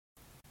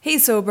Hey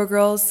Sober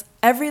Girls!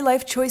 Every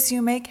life choice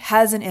you make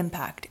has an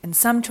impact, and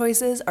some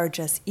choices are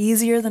just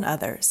easier than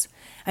others.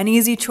 An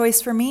easy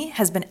choice for me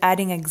has been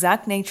adding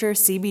Exact Nature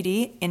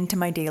CBD into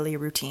my daily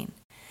routine.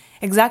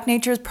 Exact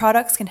Nature's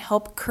products can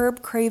help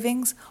curb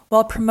cravings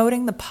while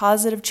promoting the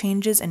positive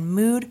changes in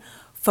mood,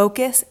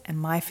 focus, and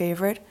my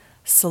favorite,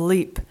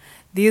 sleep.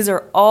 These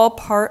are all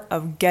part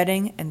of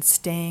getting and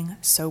staying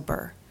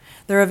sober.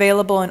 They're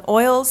available in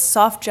oils,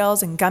 soft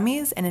gels, and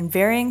gummies, and in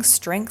varying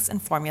strengths and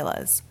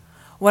formulas.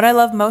 What I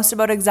love most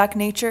about Exact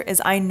Nature is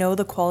I know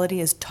the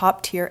quality is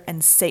top tier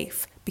and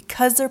safe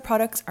because their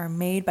products are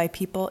made by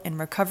people in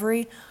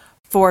recovery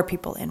for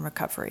people in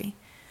recovery.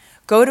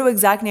 Go to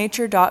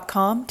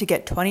exactnature.com to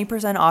get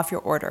 20% off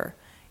your order.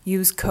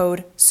 Use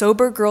code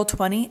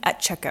SOBERGIRL20 at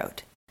checkout.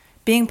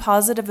 Being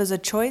positive is a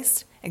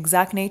choice.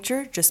 Exact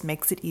Nature just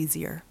makes it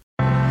easier.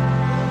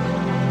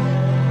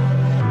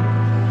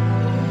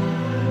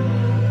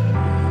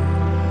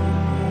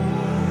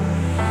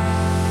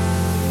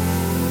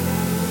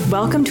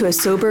 Welcome to a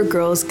Sober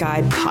Girls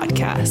Guide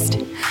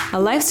podcast, a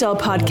lifestyle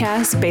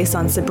podcast based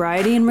on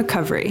sobriety and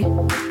recovery.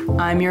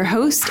 I'm your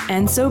host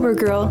and sober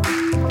girl,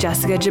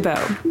 Jessica Jabot.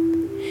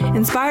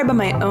 Inspired by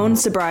my own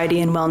sobriety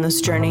and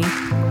wellness journey,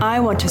 I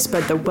want to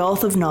spread the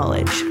wealth of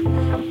knowledge.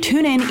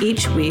 Tune in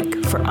each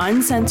week for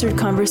uncensored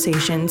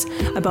conversations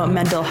about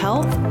mental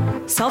health,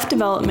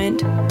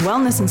 self-development,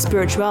 wellness and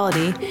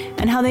spirituality,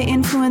 and how they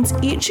influence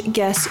each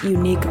guest's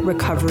unique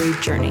recovery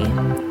journey.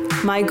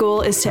 My goal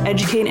is to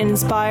educate and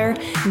inspire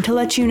and to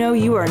let you know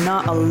you are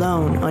not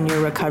alone on your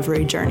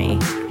recovery journey.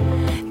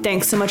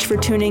 Thanks so much for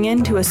tuning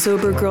in to a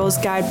Sober Girls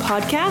Guide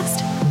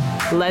podcast.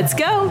 Let's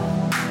go!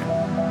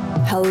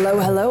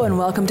 Hello, and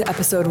welcome to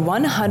episode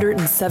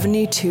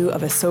 172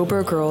 of a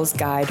Sober Girls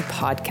Guide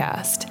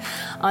podcast.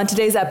 On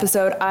today's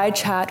episode, I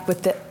chat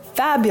with the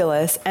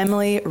fabulous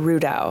Emily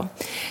Rudow.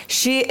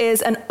 She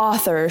is an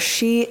author.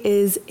 She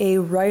is a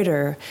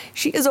writer.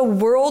 She is a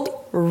world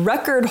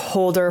record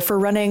holder for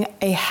running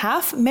a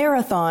half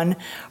marathon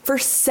for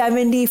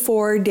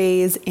 74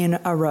 days in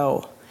a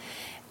row.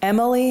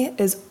 Emily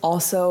is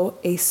also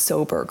a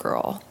sober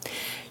girl.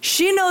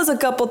 She knows a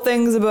couple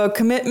things about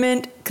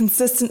commitment,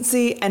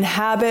 consistency, and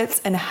habits,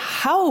 and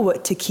how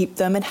to keep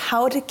them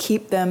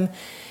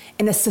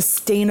in a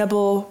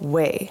sustainable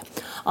way.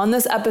 On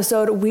this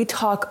episode, we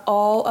talk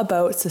all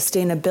about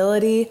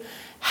sustainability,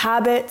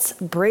 habits,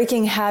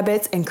 breaking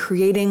habits, and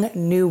creating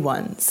new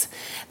ones.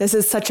 This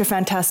is such a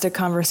fantastic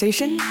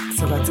conversation,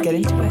 so let's get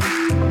into it.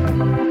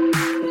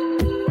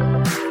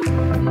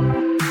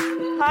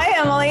 Hi,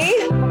 Emily.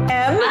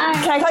 Hi.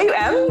 Can I call you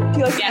Em? Do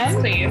you like Yes,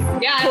 Em? please.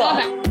 Yeah, Cool.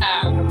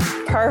 I love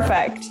it.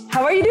 Perfect.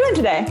 How are you doing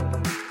today?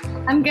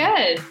 I'm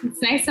good.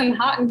 It's nice and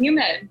hot and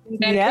humid in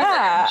Vancouver.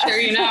 Yeah. I'm sure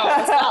you know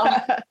as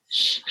well.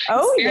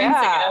 Oh,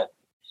 Experiencing yeah. it.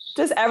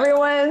 Just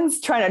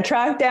everyone's trying to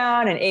track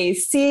down an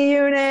AC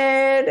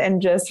unit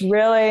and just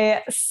really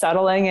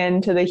settling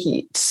into the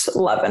heat.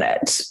 Loving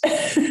it.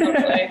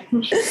 Totally.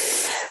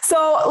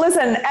 So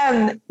listen,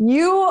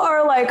 you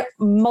are like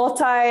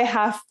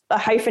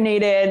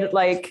hyphenated,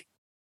 like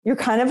you're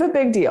kind of a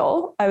big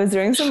deal. I was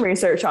doing some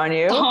research on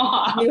you.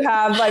 You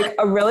have like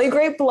a really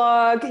great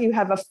blog. You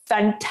have a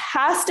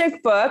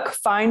fantastic book,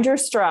 Find Your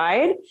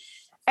Stride.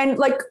 And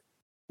like,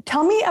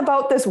 tell me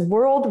about this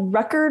world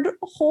record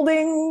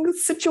holding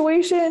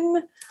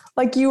situation.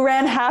 Like you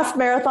ran half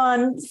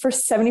marathon for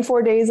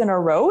 74 days in a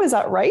row. Is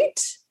that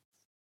right?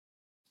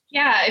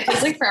 Yeah, it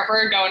feels like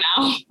forever ago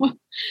now. It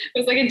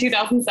was like in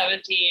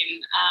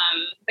 2017.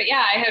 But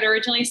yeah, I had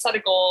originally set a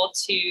goal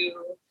to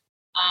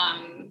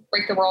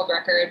break the world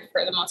record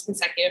for the most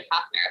consecutive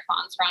half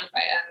marathons run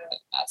by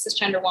a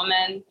cisgender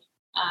woman.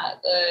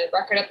 The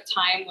record at the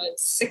time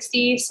was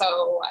 60,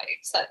 so I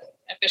set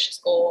an ambitious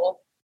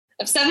goal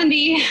of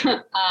 70.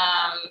 And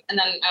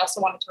then I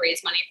also wanted to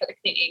raise money for the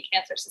Canadian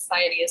Cancer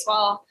Society as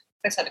well.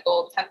 I set a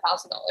goal of $10,000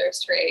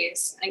 to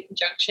raise in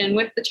conjunction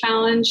with the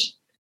challenge.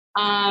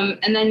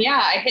 And then,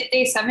 yeah, I hit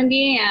day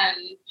 70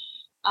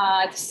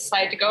 and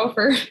decided to go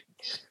for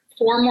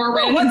 4 more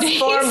random days.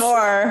 4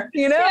 more?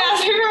 You know? Yeah,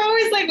 they were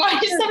always like, why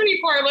is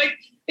 74? Like,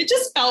 it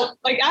just felt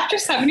like after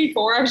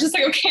 74, I was just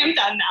like, okay, I'm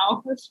done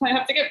now. I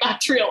have to get back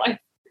to real life.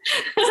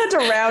 Just had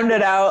to round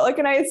it out, like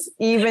a nice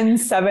even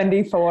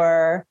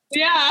 74.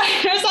 Yeah,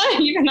 it's not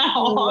even that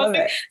all. I was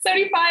like, it.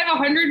 75,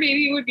 100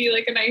 maybe would be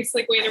like a nice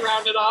like way to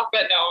round it off,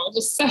 but no,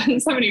 just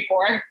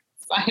 74.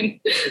 It's fine.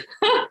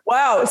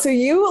 Wow. So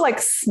you like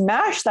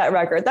smashed that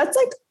record. That's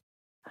like,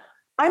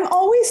 I'm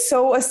always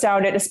so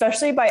astounded,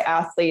 especially by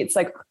athletes.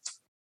 Like,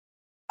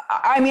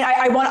 I mean,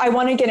 I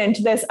want to get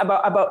into this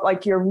about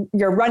like your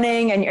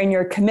running and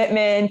your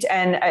commitment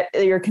and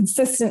your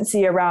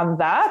consistency around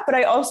that. But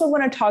I also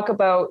want to talk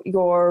about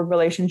your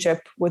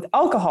relationship with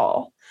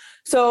alcohol.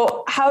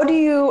 So how do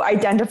you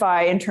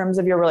identify in terms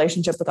of your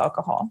relationship with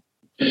alcohol?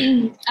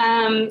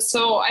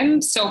 So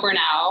I'm sober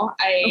now.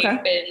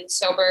 I've been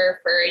sober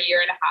for a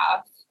year and a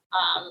half.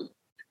 I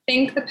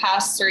think the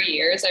past 3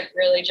 years, I've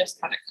really just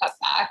kind of cut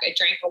back. I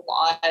drank a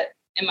lot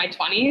in my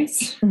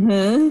 20s.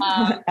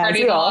 As Partied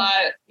we a all.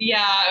 lot.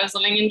 Yeah, I was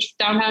living in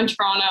downtown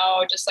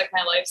Toronto, just like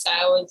my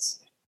lifestyle was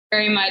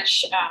very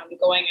much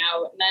going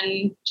out. And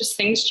then just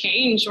things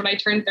changed when I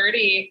turned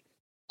 30.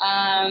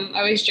 I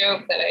always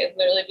joke that I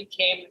literally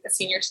became like a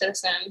senior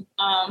citizen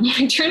when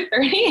I turned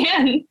 30.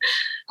 And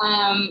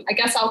I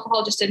guess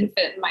alcohol just didn't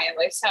fit in my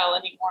lifestyle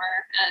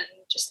anymore and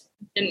just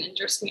didn't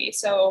interest me.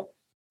 So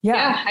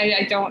yeah,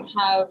 I don't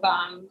have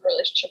a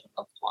relationship with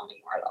alcohol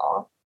anymore at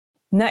all.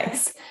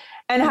 Nice.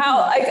 And how,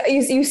 like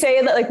you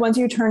say that like once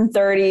you turn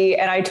 30,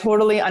 and I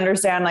totally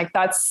understand, like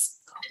that's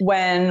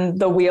when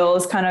the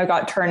wheels kind of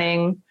got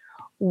turning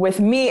with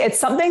me. It's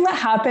something that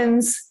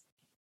happens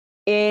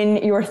in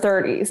your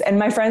 30s. And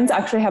my friends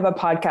actually have a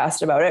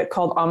podcast about it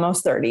called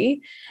Almost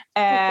 30.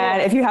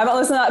 And if you haven't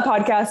listened to that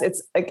podcast,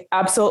 it's like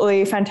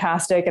absolutely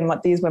fantastic. And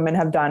what these women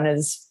have done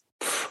is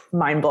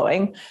mind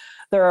blowing.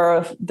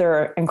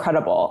 They're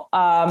incredible.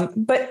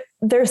 But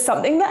there's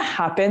something that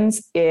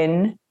happens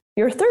in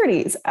your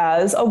 30s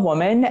as a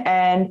woman,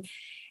 and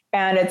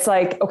it's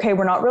like, okay,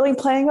 we're not really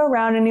playing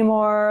around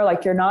anymore.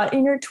 Like you're not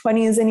in your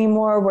 20s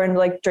anymore. We're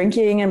like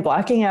drinking and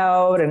blacking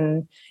out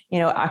and, you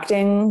know,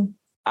 acting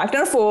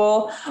a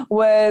fool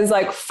was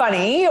like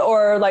funny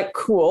or like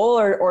cool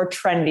or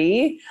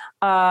trendy.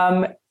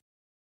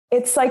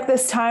 It's like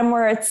this time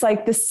where it's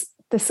like this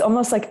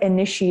almost like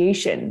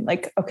initiation,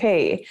 like,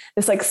 okay,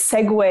 this like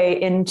segue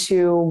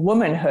into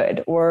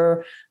womanhood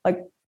or like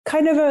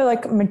kind of a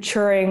like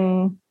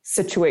maturing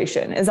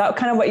situation. Is that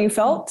kind of what you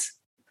felt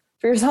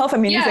for yourself? I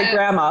mean, you say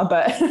grandma,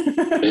 but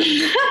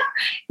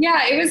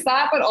yeah, it was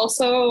that, but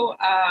also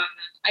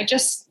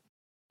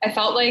I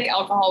felt like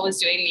alcohol was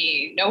doing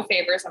me no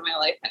favors in my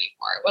life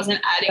anymore. It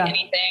wasn't adding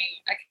anything.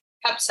 I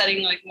kept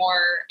setting like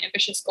more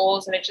ambitious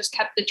goals, and it just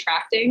kept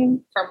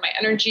detracting from my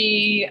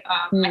energy.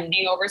 My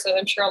hangovers, that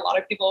I'm sure a lot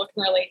of people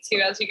can relate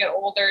to as you get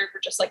older, were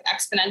just like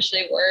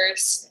exponentially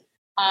worse.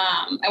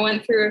 I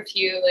went through a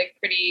few like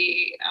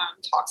pretty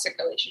toxic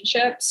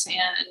relationships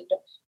and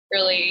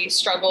really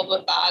struggled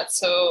with that.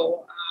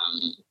 So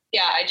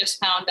I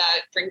just found that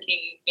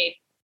drinking made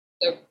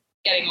the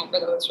getting over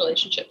those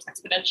relationships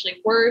exponentially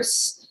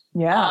worse.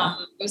 Yeah.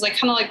 It was like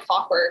kind of like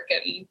clockwork,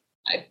 and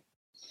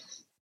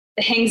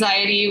the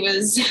anxiety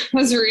was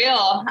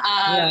real.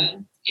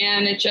 And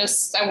it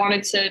just, I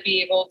wanted to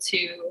be able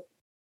to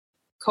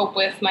cope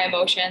with my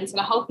emotions in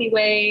a healthy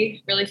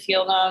way, really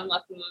feel them,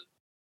 let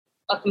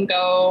them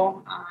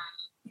go.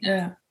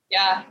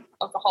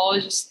 Alcohol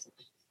is just,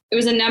 it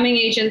was a numbing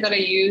agent that I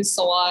used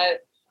a lot in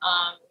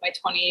my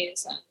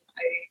 20s, and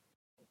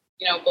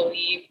I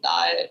believe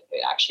that it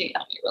would actually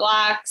help me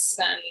relax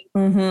and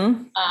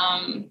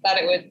that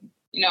it would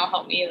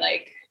help me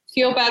like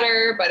feel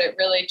better, but it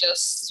really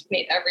just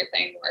made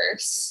everything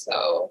worse.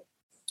 So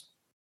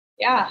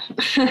yeah.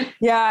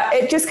 Yeah,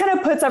 it just kind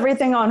of puts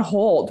everything on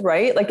hold,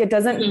 right? Like it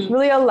doesn't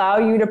really allow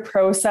you to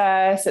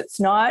process. It's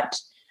not,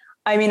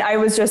 I mean, I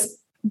was just,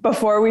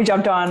 before we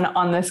jumped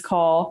on this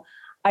call,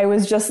 I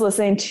was just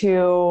listening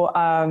to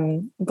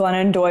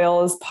Glennon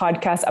Doyle's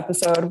podcast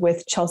episode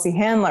with Chelsea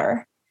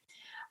Handler.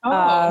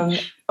 Oh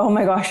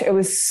my gosh, it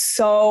was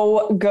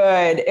so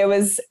good. It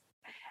was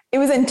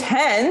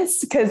intense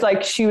because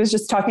like she was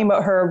just talking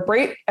about her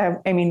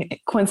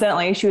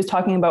coincidentally, she was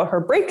talking about her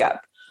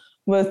breakup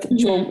with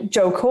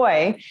Joe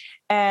Coy,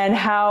 and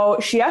how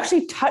she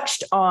actually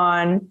touched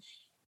on,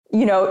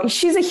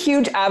 she's a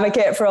huge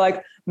advocate for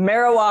like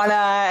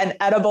marijuana and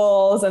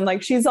edibles, and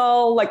like she's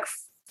all like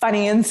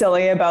funny and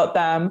silly about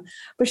them.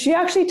 But she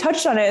actually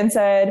touched on it and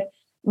said,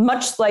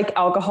 much like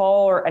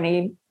alcohol or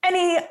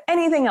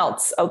anything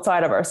else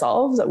outside of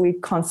ourselves that we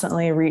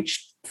constantly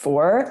reach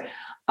for,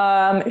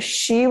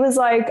 she was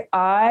like,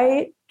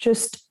 I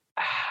just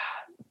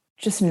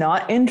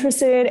not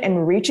interested in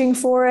reaching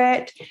for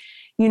it,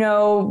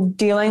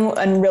 dealing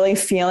and really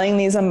feeling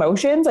these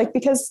emotions, like,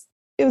 because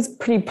it was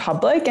pretty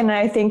public. And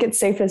I think it's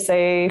safe to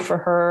say for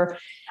her,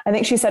 I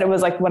think she said it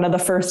was like one of the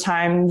first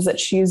times that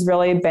she's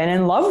really been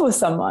in love with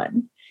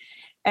someone.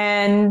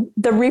 And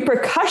the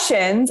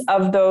repercussions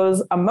of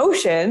those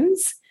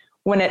emotions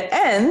when it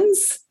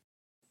ends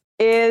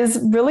is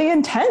really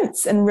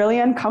intense and really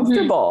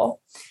uncomfortable.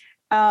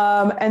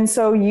 And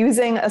so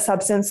using a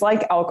substance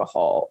like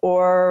alcohol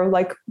or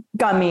like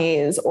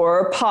gummies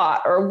or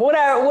pot or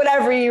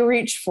whatever you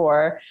reach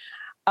for,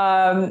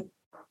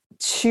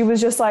 she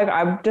was just like,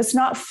 I'm just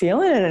not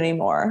feeling it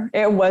anymore.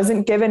 It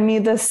wasn't giving me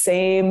the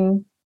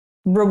same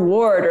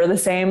reward or the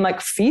same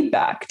like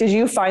feedback. Did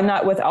you find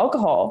that with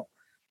alcohol?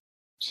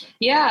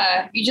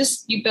 Yeah,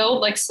 you build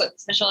like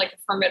such a like a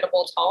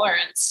formidable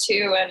tolerance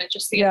too, and it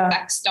just the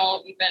effects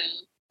don't even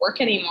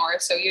work anymore.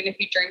 So even if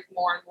you drink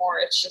more and more,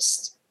 it's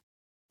just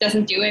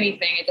doesn't do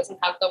anything. It doesn't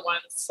have the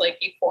once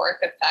like euphoric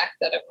effect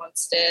that it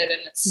once did,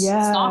 and it's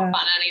not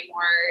fun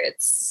anymore.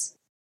 It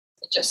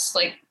just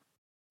like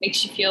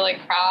makes you feel like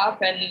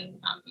crap, and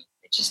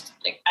it just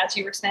like, as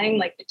you were saying,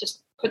 like it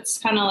just puts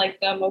kind of like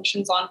the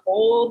emotions on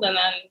hold, and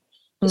then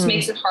just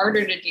makes it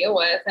harder to deal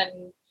with.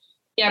 And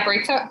yeah,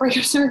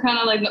 breakups are kind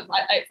of like,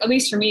 at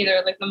least for me,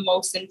 they're like the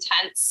most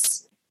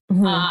intense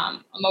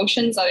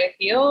emotions that I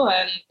feel.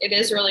 And it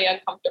is really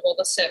uncomfortable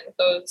to sit with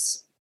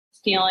those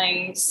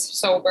feelings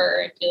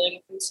sober and dealing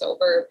with them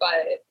sober.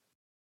 But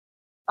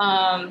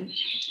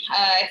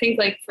I think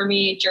like for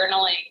me,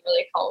 journaling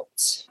really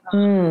helped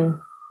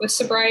with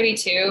sobriety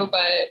too,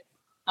 but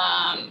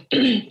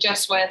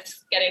just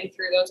with getting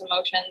through those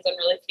emotions and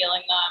really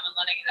feeling them and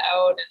letting it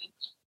out and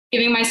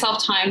giving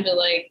myself time to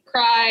like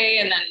cry,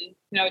 and then, you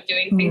know,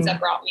 doing things that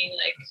brought me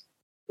like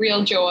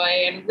real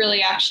joy and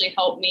really actually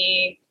helped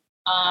me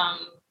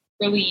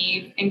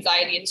relieve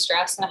anxiety and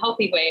stress in a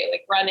healthy way,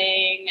 like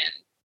running and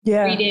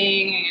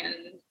reading and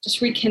just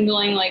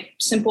rekindling like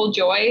simple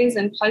joys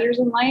and pleasures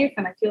in life.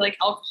 And I feel like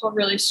alcohol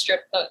really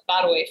stripped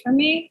that away from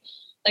me.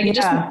 Like it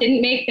just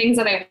didn't make things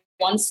that I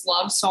once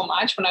loved so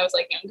much when I was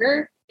like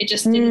younger. It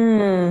just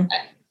didn't,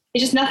 it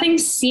just, nothing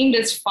seemed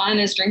as fun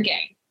as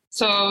drinking.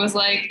 So it was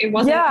like, it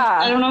wasn't,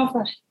 I don't know if,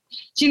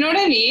 do you know what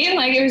I mean?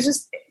 Like it was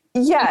just.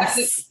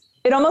 Yes.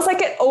 It almost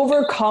like it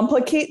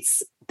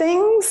overcomplicates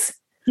things.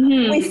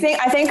 I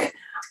think,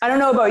 I don't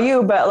know about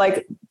you, but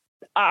like,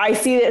 I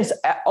see this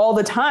all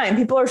the time.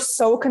 People are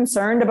so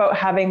concerned about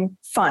having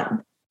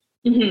fun.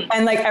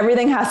 And like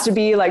everything has to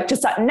be like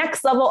just that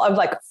next level of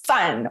like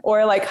fun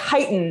or like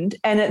heightened.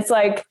 And it's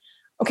like,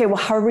 okay, well,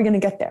 how are we going to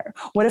get there?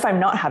 What if I'm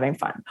not having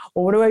fun?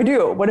 Well, what do I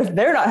do? What if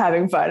they're not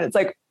having fun? It's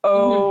like,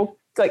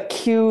 like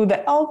cue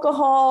the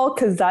alcohol,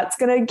 because that's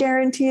going to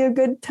guarantee a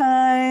good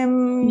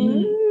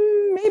time.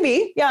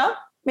 Maybe. Yeah.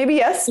 Maybe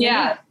yes.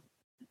 Yeah.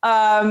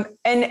 And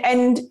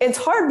it's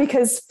hard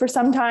because for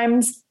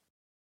sometimes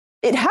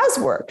it has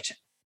worked,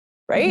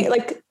 right?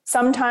 Like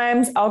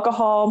sometimes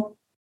alcohol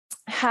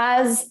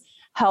has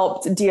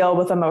helped deal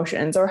with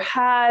emotions or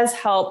has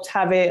helped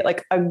have a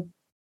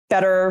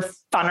better,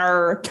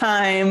 funner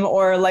time,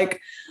 or like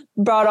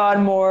brought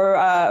on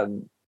more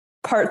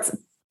parts,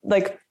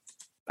 like,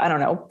 I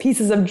don't know,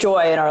 pieces of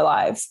joy in our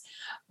lives.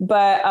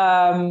 But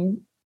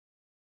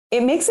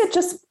it makes it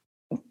just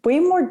way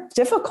more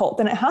difficult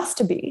than it has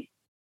to be.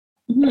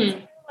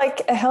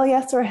 Like a hell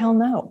yes or a hell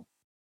no.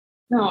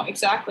 No,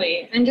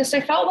 exactly. And just,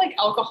 I felt like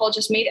alcohol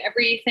just made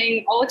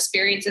everything, all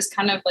experiences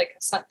kind of like,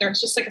 there was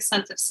just like a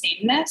sense of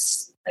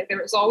sameness. Like there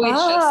was always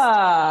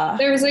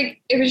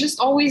it was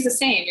just always the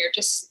same. You're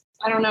just,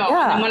 I don't know.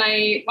 Yeah. And when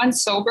I went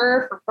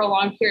sober for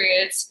prolonged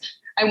periods,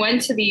 I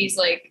went to these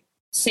like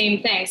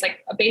same things,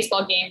 like a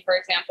baseball game, for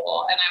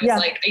example. And I was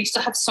like, I used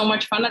to have so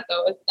much fun at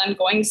those. Then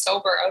going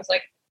sober, I was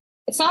like,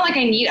 it's not like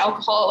I need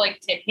alcohol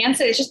like to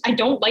enhance it. It's just I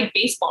don't like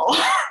baseball.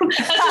 That's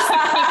just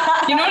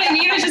like, you know what I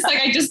mean? It's just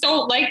like I just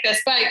don't like this.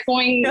 But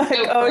going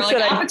like,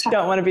 I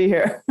don't want to be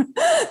here.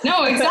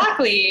 No,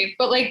 exactly.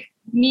 But like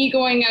me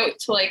going out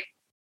to like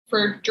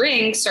for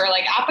drinks or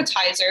like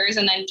appetizers,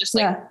 and then just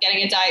like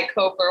getting a Diet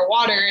Coke or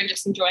water and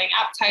just enjoying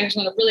appetizers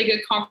and a really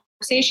good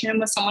conversation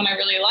with someone I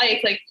really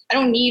like I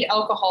don't need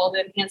alcohol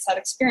to enhance that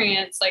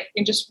experience. Like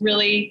I just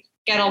really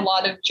get a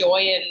lot of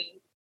joy and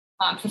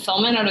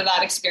fulfillment out of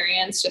that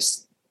experience,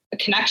 just a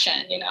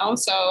connection, you know?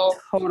 So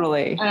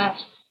totally.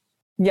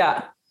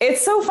 Yeah.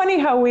 It's so funny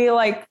how we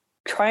like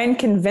try and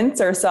convince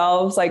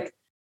ourselves like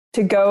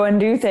to go and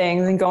do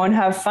things and go and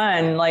have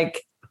fun.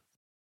 Like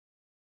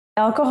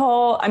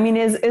alcohol, I mean,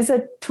 is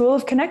a tool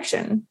of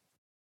connection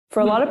for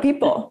a lot of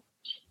people.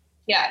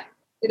 Yeah,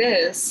 it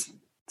is.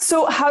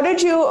 So how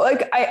did you,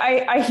 like,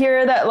 I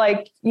hear that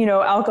like, you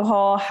know,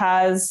 alcohol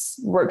has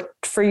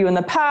worked for you in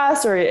the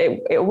past, or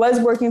it was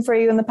working for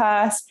you in the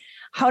past.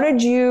 How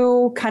did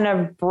you kind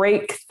of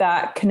break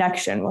that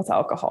connection with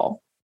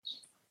alcohol?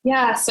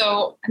 Yeah,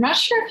 so I'm not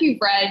sure if you've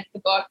read the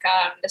book,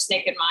 This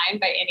Naked Mind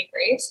by Annie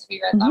Grace. Have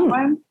you read that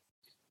one?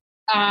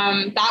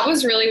 That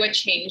was really what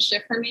changed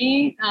it for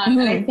me.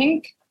 And I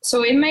think,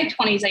 so in my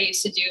 20s, I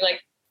used to do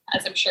like,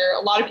 as I'm sure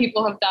a lot of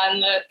people have done,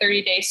 the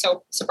 30-day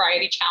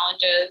sobriety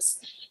challenges.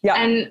 Yeah.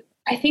 And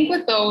I think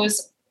with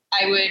those,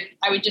 I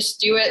would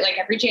just do it like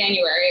every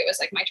January. It was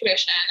like my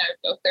tradition. I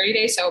would go 30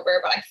 days sober,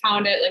 but I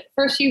found it like the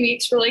first few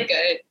weeks really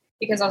good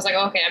because I was like,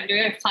 okay, I'm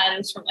doing a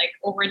cleanse from like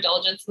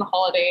overindulgence in the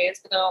holidays.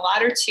 But then the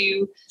latter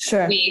 2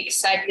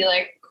 weeks, I'd be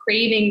like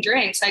craving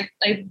drinks. I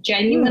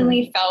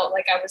genuinely felt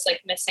like I was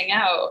like missing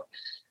out.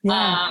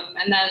 Yeah.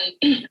 And then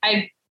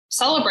I'd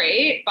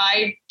celebrate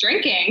by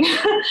drinking.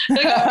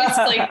 Like, it's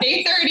like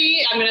day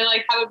 30. I'm going to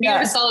like have a beer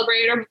to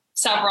celebrate, or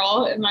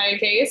several in my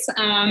case.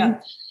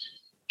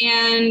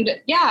 And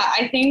yeah,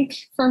 I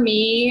think for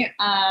me,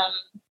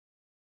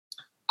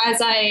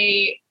 as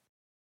I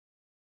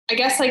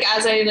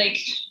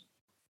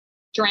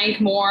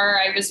drank more,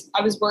 I was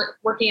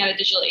working at a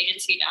digital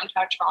agency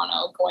downtown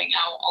Toronto, going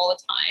out all the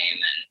time.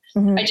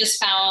 And I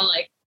just found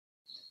like,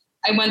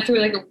 I went through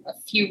like a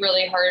few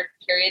really hard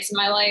periods in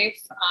my life,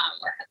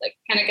 where I had like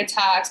panic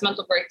attacks,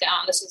 mental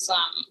breakdown. This was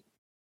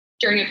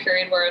during a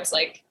period where I was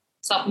like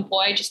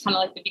self-employed, just kind of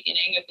like the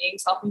beginning of being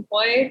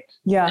self-employed,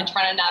 and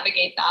trying to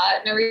navigate that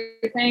and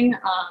everything.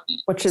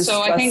 Which is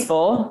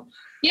stressful.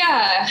 So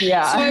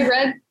I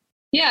read,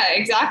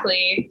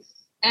 exactly.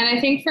 And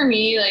I think for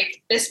me,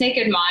 like This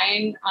Naked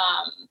Mind,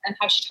 and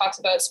how she talks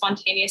about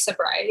spontaneous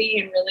sobriety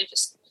and really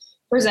just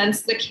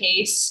presents the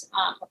case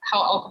of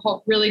how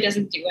alcohol really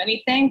doesn't do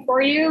anything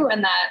for you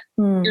and that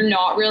you're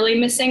not really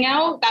missing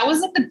out. That was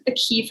like the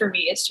key for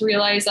me, is to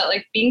realize that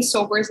like being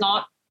sober is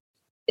not,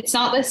 it's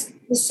not this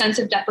sense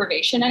of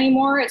deprivation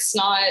anymore. It's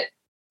not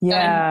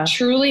I'm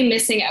truly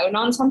missing out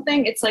on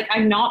something. It's like,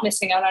 I'm not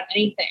missing out on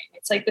anything.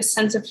 It's like this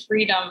sense of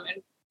freedom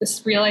and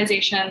this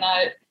realization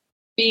that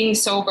being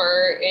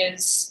sober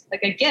is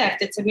like a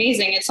gift. It's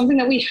amazing. It's something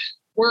that we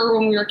were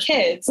when we were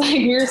kids. Like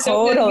we were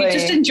so good. We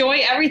just enjoy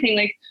everything.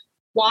 Like,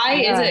 why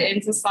is it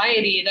in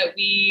society that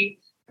we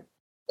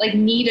like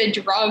need a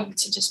drug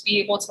to just be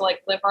able to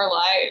like live our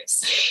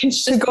lives?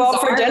 It's just to go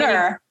out for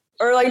dinner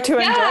or like to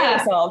enjoy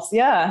ourselves.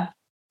 Yeah.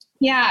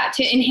 Yeah.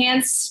 To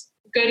enhance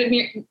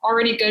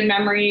already good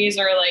memories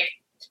or like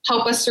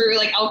help us through.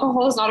 Like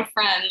alcohol is not a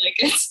friend. Like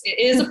it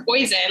is a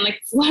poison. Like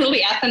it's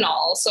literally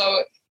ethanol.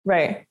 So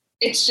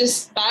it's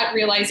just that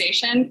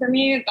realization for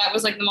me. That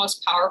was like the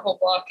most powerful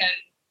book. And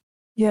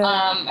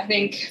I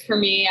think for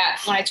me,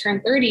 when I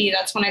turned 30,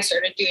 that's when I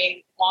started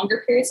doing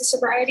longer periods of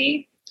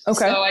sobriety.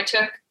 Okay.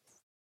 So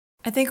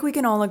I think we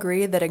can all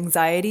agree that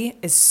anxiety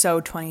is so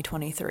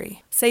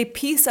 2023. Say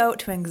peace out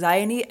to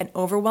anxiety and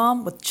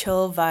overwhelm with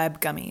Chill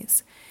Vibe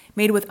gummies.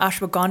 Made with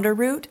ashwagandha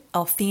root,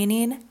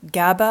 L-theanine,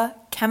 GABA,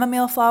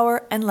 chamomile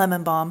flower, and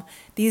lemon balm,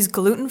 these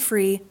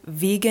gluten-free,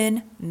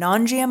 vegan,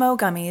 non-GMO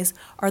gummies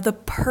are the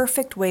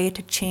perfect way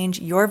to change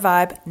your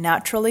vibe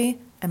naturally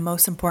and,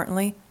 most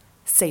importantly,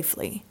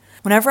 safely.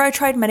 Whenever I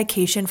tried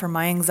medication for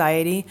my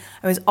anxiety,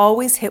 I was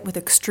always hit with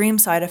extreme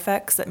side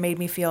effects that made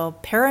me feel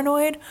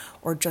paranoid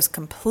or just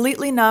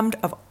completely numbed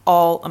of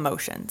all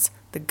emotions,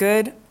 the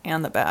good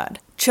and the bad.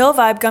 Chill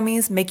Vibe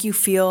gummies make you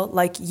feel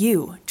like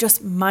you,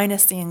 just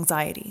minus the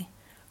anxiety.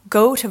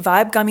 Go to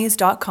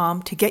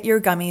vibegummies.com to get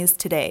your gummies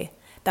today.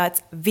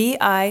 That's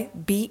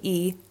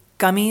VIBE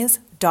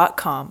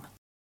gummies.com.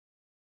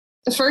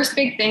 The first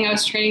big thing, I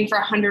was training for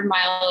a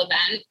 100-mile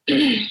event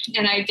and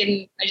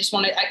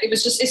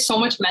it's so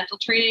much mental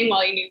training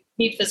while you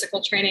need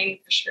physical training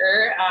for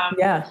sure.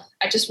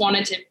 I just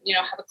wanted to,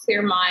 have a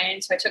clear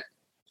mind. So I took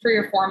 3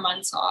 or 4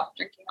 months off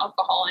drinking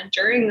alcohol. And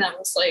during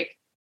those like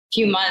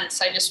few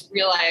months, I just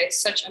realized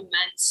such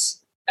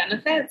immense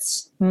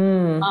benefits.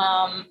 And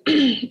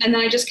then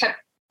I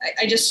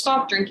just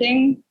stopped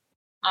drinking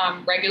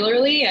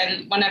regularly.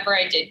 And whenever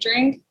I did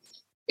drink,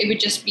 it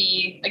would just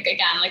be like,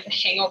 again, like the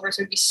hangovers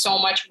would be so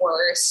much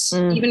worse,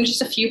 even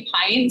just a few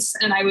pints.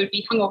 And I would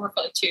be hungover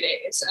for like 2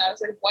 days. And I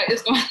was like, what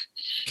is going on?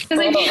 Because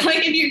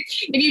like if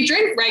you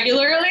drink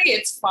regularly,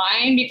 it's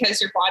fine because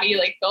your body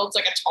like builds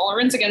like a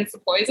tolerance against the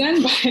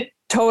poison. But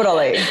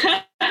totally.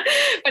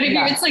 But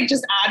if it's like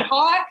just ad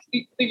hoc,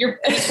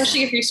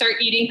 especially if you start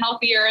eating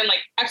healthier and like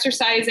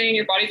exercising,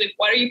 your body's like,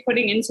 what are you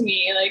putting into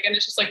me? Like, and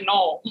it's just like,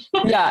 no.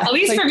 Yeah. At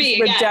least like for me,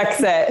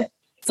 rejects it.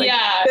 It's like,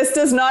 this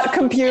does not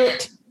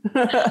compute.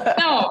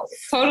 No,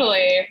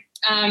 totally.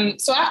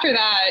 So after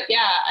that,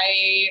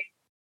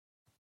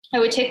 I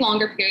would take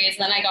longer periods.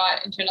 Then I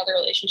got into another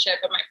relationship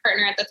and my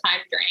partner at the time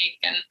drank.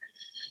 And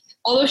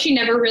although she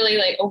never really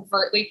like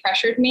overtly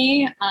pressured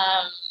me,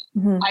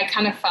 I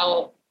kind of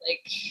felt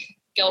like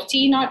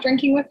guilty not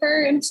drinking with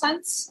her in a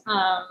sense.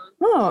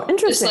 Interesting.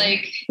 Just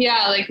like,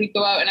 like we'd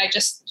go out and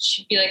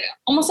she'd be like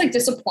almost like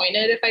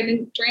disappointed if I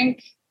didn't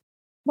drink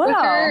with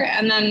her.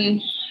 And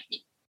then,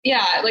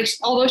 like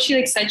although she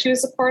like said she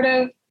was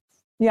supportive,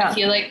 I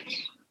feel like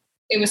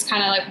it was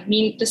kind of like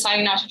me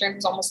deciding not to drink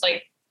was almost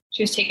like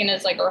she was taken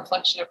as like a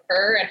reflection of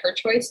her and her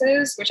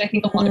choices, which I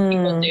think a lot of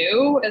people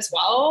do as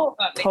well.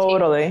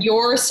 Totally.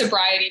 Your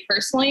sobriety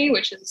personally,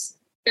 which is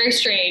very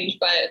strange,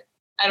 but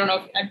I don't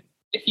know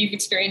if you've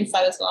experienced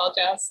that as well,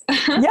 Jess.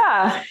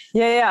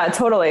 Yeah,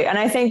 totally. And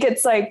I think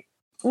it's like,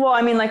 well,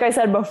 I mean, like I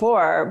said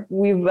before,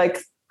 we like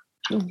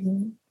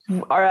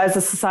are as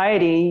a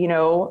society,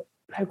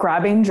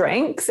 grabbing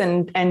drinks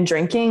and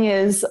drinking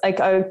is like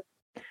a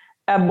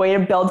way to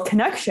build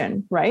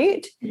connection,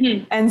 right?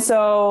 And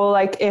so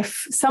like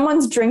if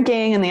someone's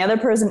drinking and the other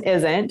person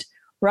isn't,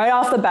 right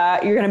off the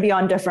bat, you're going to be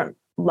on different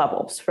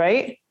levels,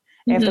 right?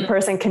 If the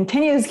person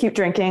continues to keep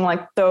drinking,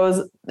 like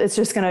it's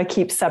just going to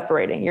keep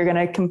separating. You're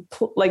going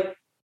to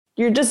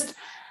you're just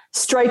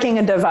striking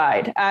a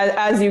divide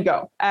as you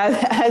go,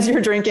 as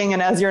you're drinking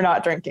and as you're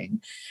not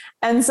drinking.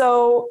 And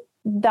so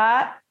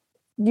that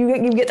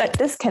you get that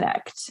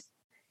disconnect.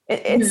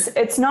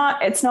 It's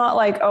not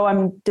like, oh,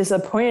 I'm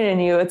disappointed in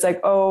you. It's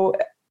like, oh,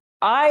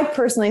 I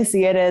personally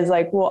see it as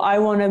like, well, I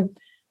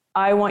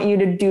want you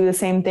to do the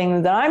same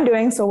thing that I'm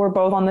doing. So we're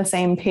both on the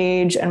same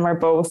page and we're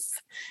both,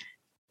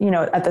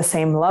 at the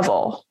same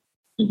level.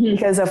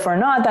 Because if we're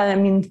not, then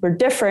it means we're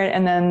different.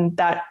 And then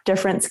that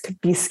difference could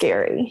be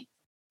scary.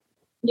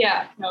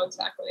 Yeah, no,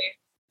 exactly.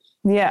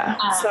 Yeah.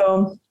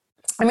 So,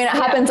 I mean, it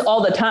happens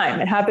all the time.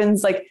 It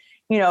happens like,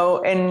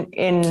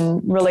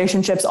 in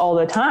relationships all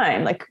the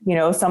time, like,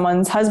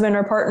 someone's husband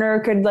or partner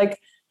could like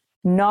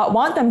not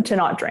want them to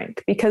not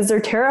drink because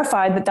they're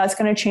terrified that that's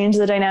going to change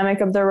the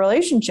dynamic of their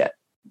relationship.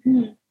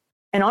 And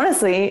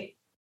honestly,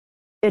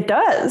 it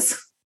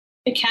does.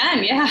 It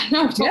can. Yeah.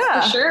 No,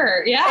 for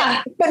sure.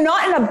 Yeah. But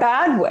not in a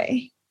bad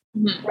way.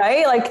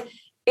 right? Like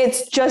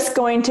it's just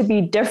going to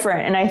be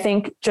different. And I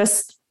think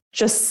just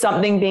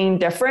something being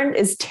different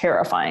is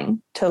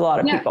terrifying to a lot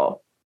of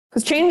people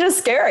because change is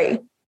scary.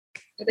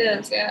 It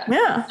is. Yeah.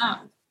 Yeah. Oh,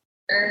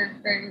 very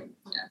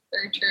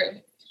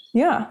true.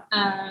 Yeah.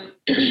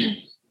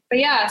 But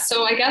yeah,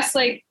 so I guess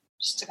like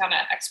just to kind of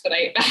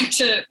expedite back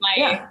to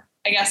my,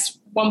 I guess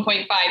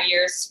 1.5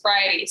 years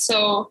sobriety.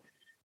 So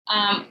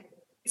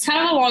it's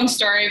kind of a long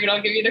story, but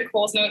I'll give you the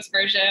Coles Notes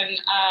version.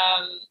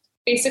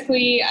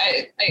 Basically,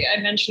 I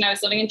mentioned I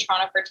was living in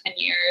Toronto for 10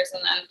 years,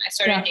 and then I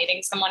started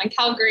dating someone in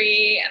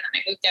Calgary, and then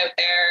I moved out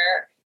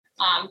there.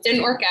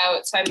 Didn't work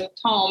out, so I moved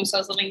home. So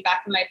I was living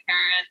back with my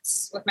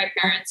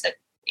parents at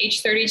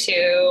age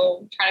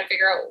 32, trying to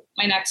figure out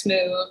my next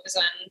moves.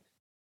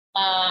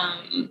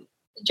 And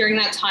during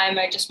that time,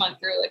 I just went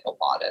through like a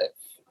lot of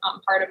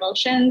hard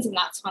emotions, and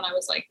that's when I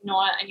was like, you know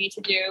what, I need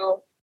to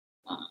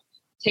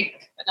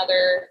take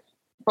another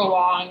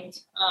prolonged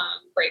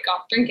break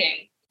off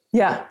drinking.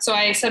 Yeah. So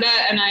I set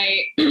out and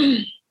I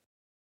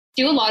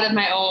do a lot of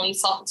my own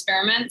self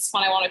experiments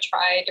when I want to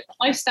try different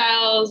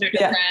lifestyles or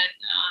different.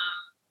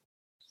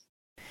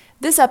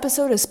 This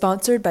episode is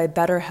sponsored by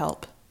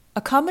BetterHelp. A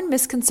common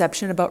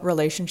misconception about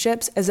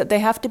relationships is that they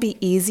have to be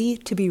easy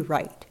to be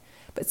right.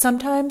 But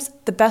sometimes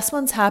the best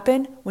ones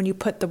happen when you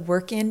put the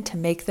work in to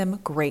make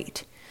them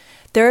great.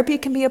 Therapy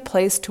can be a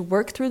place to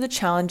work through the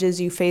challenges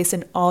you face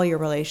in all your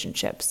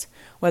relationships,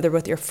 whether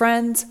with your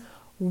friends,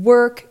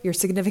 work, your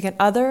significant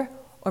other,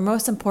 or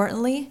most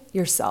importantly,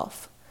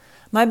 yourself.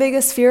 My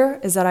biggest fear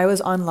is that I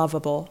was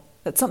unlovable,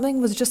 that something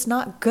was just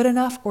not good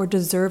enough or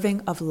deserving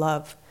of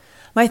love.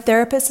 My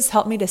therapist has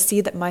helped me to see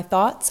that my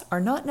thoughts are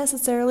not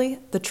necessarily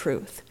the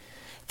truth.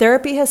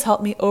 Therapy has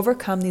helped me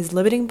overcome these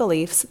limiting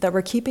beliefs that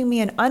were keeping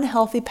me in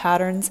unhealthy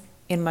patterns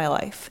in my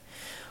life.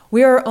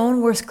 We are our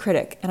own worst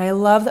critic, and I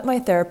love that my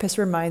therapist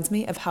reminds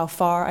me of how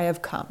far I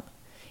have come.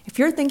 If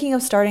you're thinking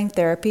of starting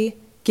therapy,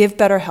 give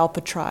BetterHelp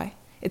a try.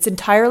 It's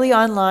entirely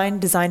online,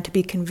 designed to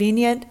be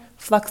convenient,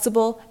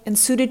 flexible, and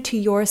suited to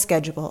your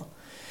schedule.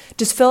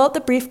 Just fill out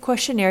the brief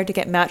questionnaire to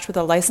get matched with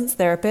a licensed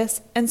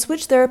therapist and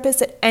switch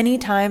therapists at any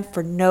time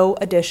for no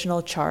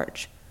additional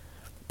charge.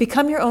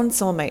 Become your own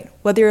soulmate,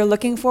 whether you're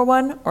looking for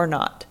one or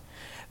not.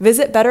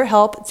 Visit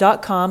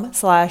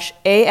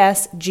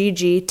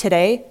betterhelp.com/ASGG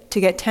today to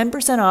get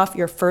 10% off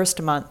your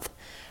first month.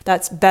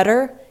 That's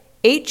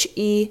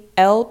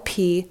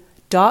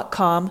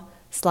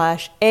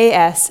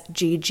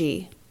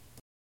betterhelp.com/ASGG.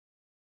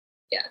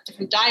 Yeah,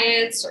 different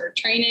diets or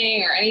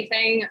training or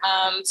anything.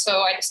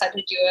 So I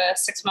decided to do a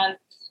 6-month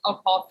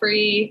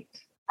alcohol-free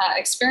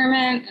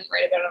experiment and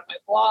write about it on my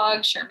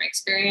blog, share my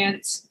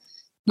experience.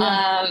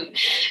 And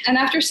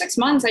after 6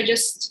 months,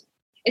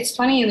 it's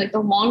funny, like the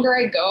longer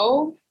I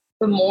go,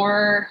 the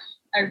more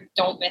I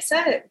don't miss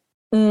it.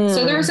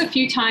 So there was a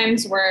few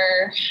times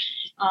where,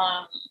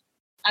 I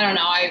don't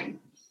know, I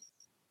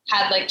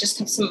had like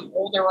just some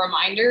older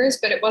reminders,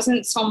 but it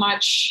wasn't so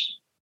much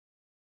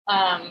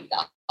the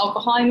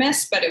alcohol I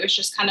missed, but it was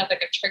just kind of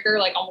like a trigger,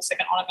 like almost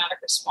like an automatic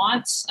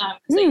response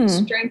because I used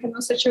to drink in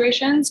those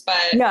situations.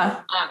 But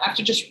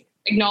after just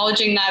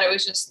acknowledging that it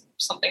was just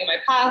something in my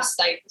past,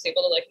 I was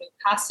able to like move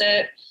past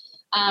it.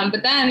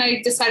 But then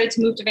I decided to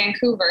move to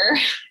Vancouver.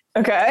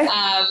 Okay.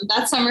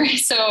 That summer.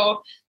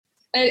 So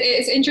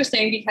it's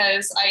interesting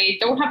because I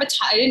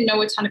didn't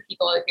know a ton of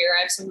people out here.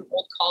 I have some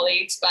old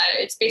colleagues, but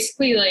it's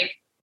basically like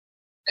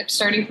I'm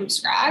starting from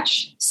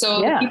scratch.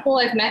 So the people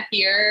I've met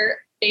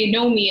here, they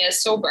know me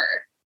as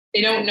sober.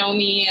 They don't know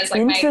me as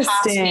like my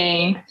past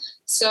me.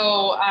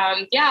 So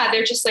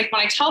they're just like,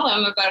 when I tell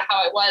them about how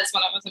I was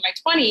when I was in my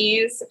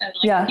 20s, and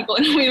like people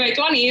that know me in my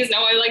 20s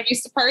know I like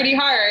used to party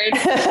hard.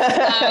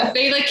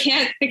 They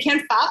can't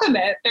fathom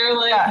it. They're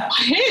like, what?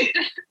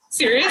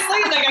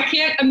 Seriously? Like I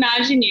can't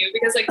imagine you,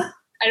 because like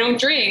I don't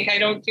drink, I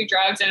don't do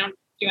drugs, I don't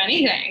do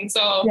anything.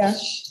 So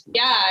it's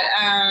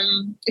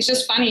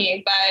just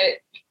funny. But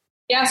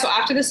so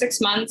after the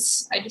 6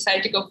 months, I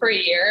decided to go for a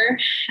year,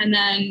 and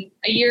then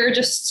a year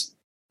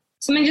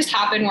something just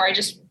happened where I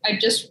just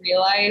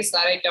realized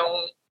that I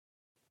don't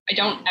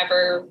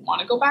ever want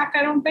to go back.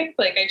 I don't think,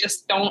 like, I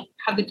just don't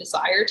have the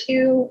desire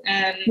to.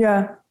 And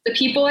the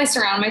people I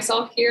surround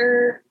myself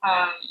here,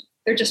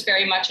 they're just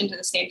very much into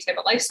the same type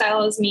of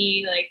lifestyle as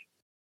me, like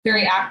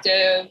very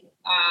active.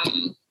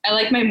 I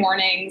like my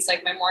mornings,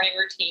 like my morning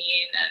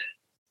routine.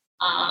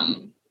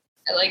 And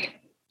I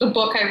like the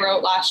book I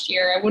wrote last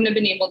year. I wouldn't have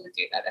been able to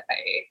do that if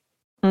I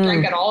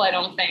drank at all, I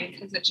don't think,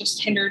 because it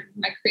just hindered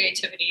my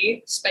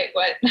creativity, despite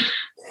what.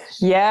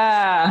 It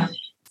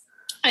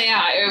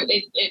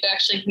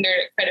actually hindered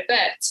it quite a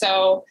bit.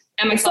 So,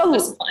 and my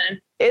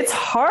self-discipline. It's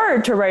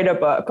hard to write a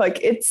book. Like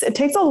it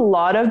takes a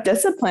lot of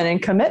discipline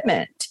and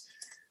commitment.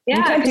 Yeah,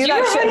 you can't do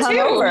that shit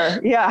hungover.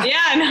 Yeah,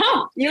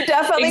 no, you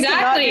definitely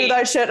cannot do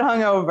that shit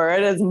hungover.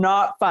 It is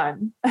not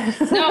fun.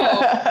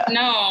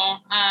 No.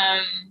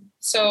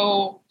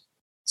 So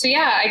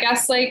I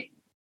guess like,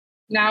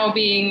 now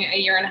being a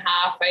year and a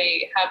half,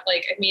 I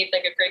made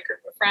like a great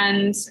group of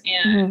friends,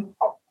 and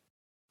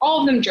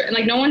all of them drink.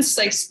 Like no one's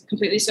like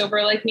completely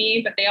sober like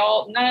me, but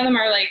none of them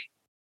are like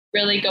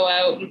really go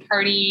out and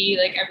party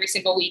like every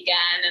single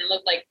weekend and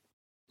live like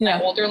my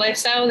older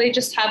lifestyle. They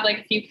just have like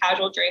a few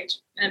casual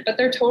drinks, but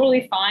they're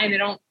totally fine. They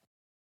don't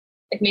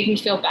like make me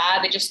feel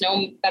bad. They just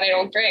know that I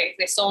don't drink.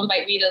 They still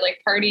invite me to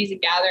like parties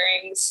and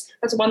gatherings.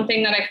 That's one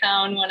thing that I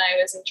found when I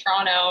was in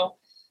Toronto,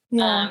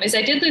 is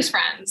I did lose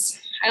friends.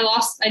 I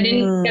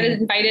didn't get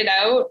invited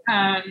out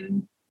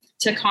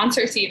to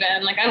concerts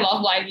even. Like I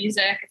love live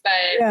music,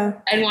 but I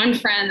had one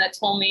friend that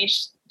told me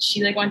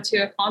she like went to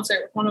a concert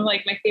with one of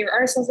like my favorite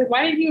artists. I was like,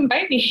 why didn't you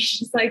invite me?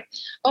 She's like,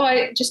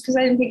 oh, just because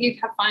I didn't think you'd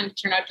have fun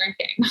because you're not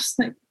drinking. I was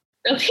like,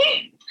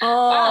 really? Oh,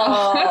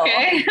 wow,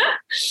 okay.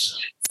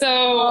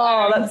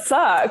 So that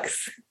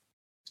sucks.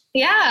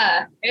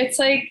 Yeah, it's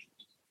like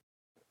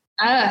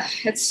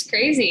it's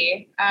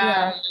crazy.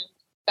 But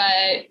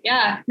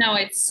yeah, no,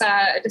 it's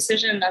a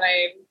decision that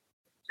I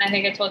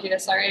think I told you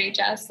this already,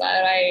 Jess,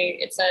 that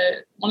it's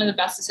one of the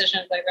best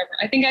decisions I've ever,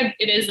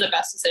 it is the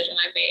best decision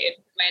I've made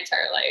my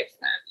entire life.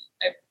 And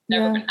I've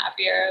never been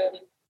happier.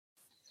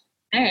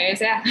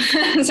 Anyways, yeah.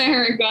 Sorry,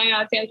 we're going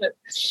on a tangent.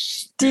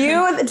 Do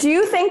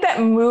you think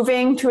that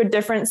moving to a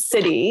different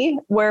city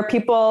where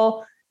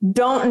people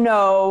don't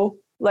know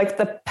like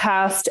the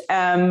past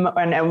and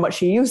what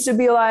she used to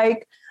be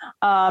like,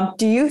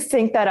 do you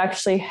think that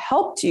actually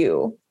helped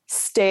you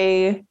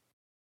stay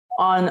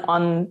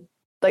on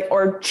like,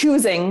 or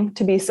choosing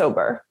to be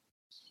sober?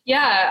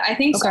 Yeah, I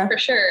think so for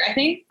sure. I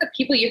think the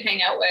people you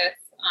hang out with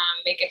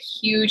make a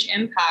huge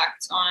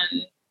impact on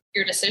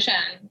your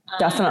decision.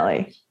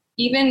 Definitely.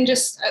 Even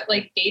just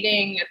like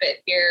dating a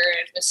bit here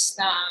and just,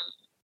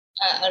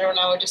 I don't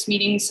know, just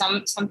meeting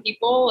some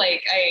people.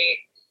 Like I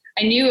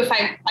knew if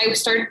I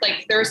started,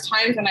 like, there was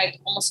times when I'd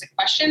almost like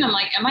question, I'm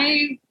like, am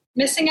I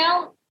missing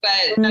out?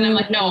 But then I'm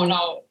like, no,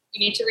 you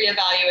need to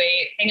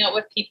reevaluate, hang out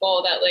with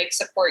people that like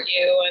support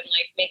you and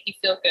like make you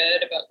feel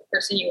good about the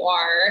person you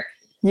are.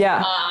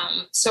 Yeah.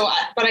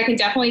 But I can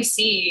definitely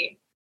see,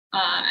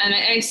 and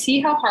I see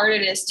how hard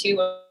it is too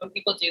when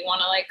people do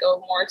want to like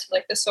go more to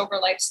like the sober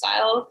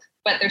lifestyle,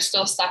 but they're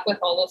still stuck with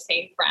all those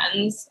same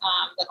friends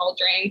that all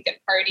drink and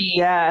party.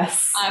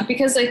 Yes.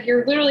 Because like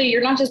you're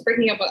not just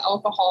breaking up with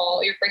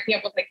alcohol, you're breaking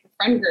up with like the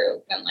friend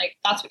group, and like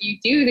that's what you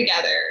do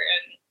together.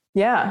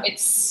 And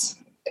it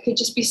could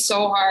just be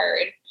so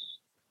hard.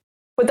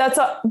 But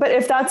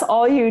if that's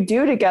all you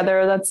do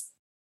together, that's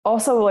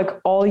also like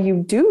all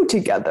you do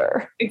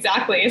together.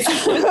 Exactly.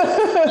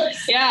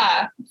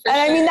 Yeah. And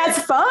I mean, that's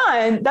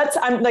fun.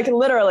 I'm like,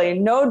 literally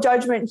no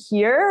judgment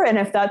here. And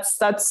if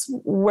that's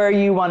where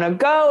you want to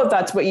go, if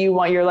that's what you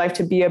want your life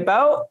to be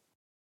about,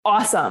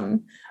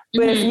 awesome.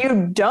 But if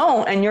you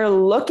don't, and you're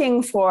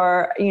looking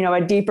for,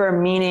 a deeper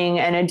meaning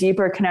and a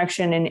deeper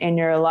connection in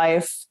your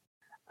life,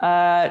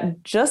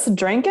 just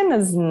drinking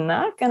is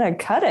not going to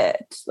cut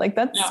it. Like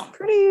that's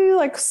pretty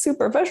like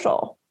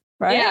superficial.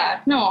 Right?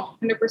 Yeah, no,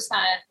 100%.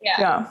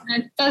 Yeah.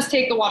 And it does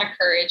take a lot of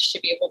courage to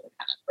be able to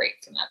kind of break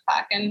from that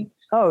pack. And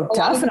a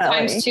lot of the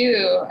times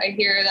too, I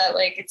hear that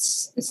like,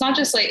 it's not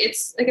just like,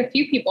 it's like a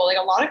few people, like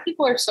a lot of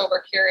people are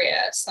sober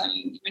curious, and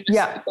even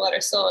just people that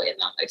are still in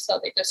that lifestyle,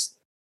 they just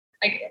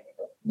like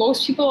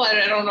most people,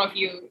 I don't know if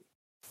you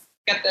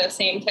get the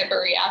same type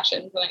of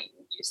reactions when you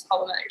tell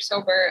them that you're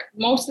sober.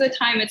 Most of the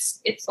time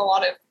it's a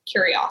lot of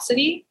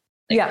curiosity,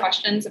 like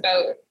questions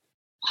about,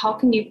 how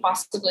can you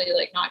possibly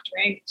like not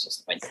drink? It's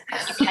just when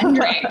you can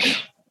drink.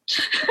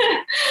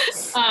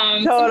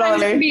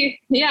 Totally.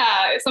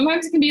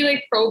 Sometimes it can be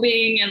like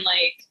probing and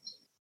like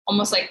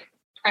almost like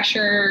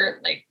pressure,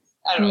 like,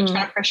 I don't know,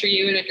 trying to pressure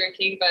you into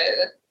drinking, but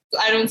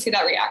I don't see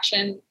that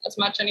reaction as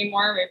much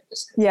anymore. Maybe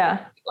just people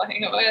I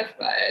hang out with,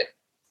 but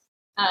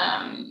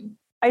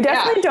I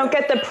definitely don't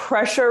get the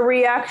pressure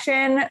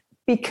reaction,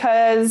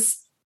 because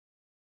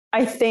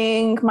I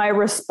think my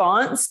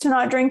response to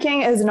not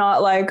drinking is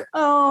not like,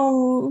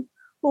 oh,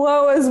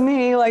 woe is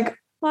me, like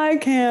I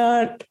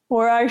can't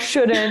or I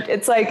shouldn't.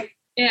 It's like,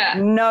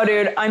 no,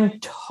 dude, I'm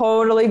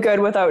totally good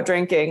without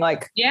drinking.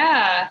 Like,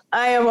 I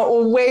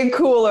am way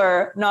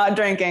cooler not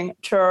drinking.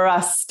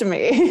 Trust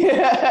me.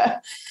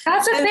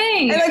 That's the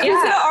thing. And like, who's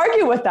going to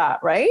argue with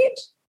that, right?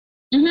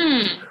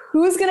 Mm-hmm.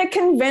 Who's going to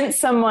convince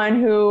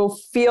someone who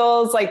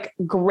feels like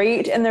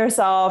great in their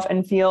self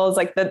and feels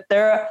like that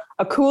they're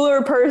a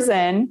cooler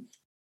person?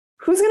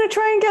 Who's going to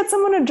try and get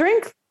someone to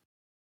drink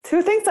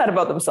who thinks that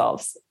about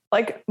themselves?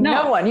 Like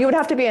no one. You would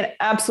have to be an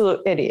absolute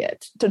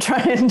idiot to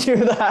try and do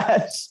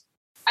that.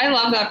 I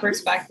love that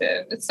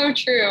perspective. It's so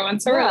true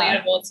and so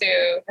relatable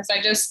too.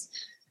 Because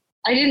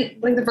I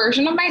didn't like the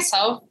version of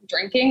myself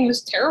drinking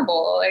was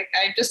terrible. Like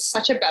I'm just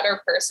such a better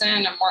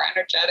person. I'm more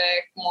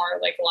energetic, more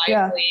like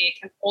lively,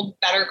 can hold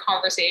better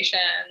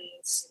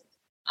conversations,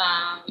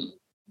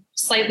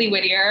 slightly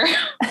wittier.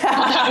 Not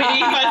that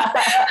witty, but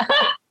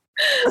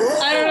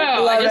I don't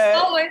know.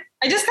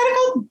 I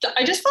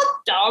just felt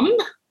dumb.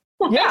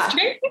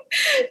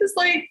 Just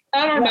like,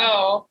 I don't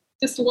know.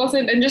 Just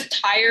wasn't, and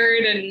just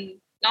tired and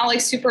not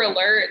like super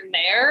alert and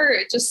there.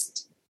 It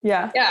just,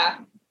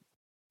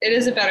 it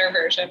is a better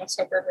version, a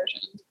sober version.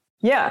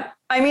 Yeah.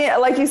 I mean,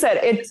 like you said,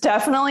 it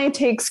definitely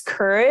takes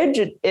courage.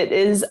 It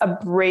is a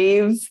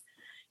brave,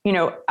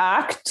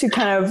 act to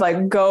kind of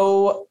like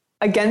go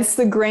against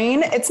the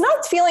grain. It's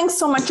not feeling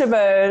so much of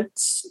a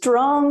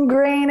strong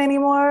grain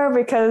anymore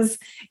because,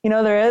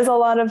 there is a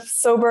lot of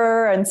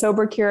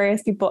sober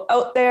curious people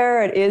out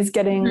there. It is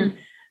getting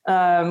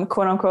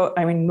quote unquote,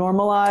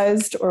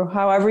 normalized, or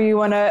however you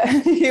want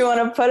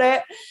to put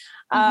it.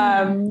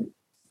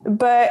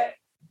 But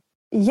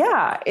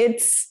yeah,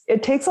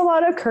 it takes a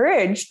lot of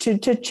courage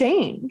to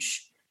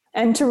change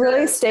and to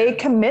really stay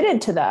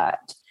committed to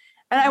that.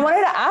 And I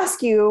wanted to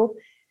ask you,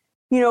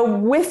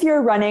 with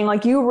your running,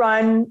 like you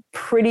run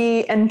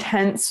pretty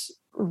intense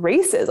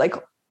races. Like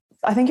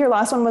I think your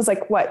last one was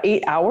like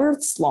 8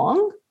 hours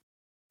long?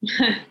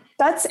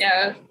 That's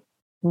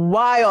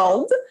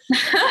wild.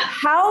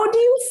 How do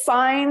you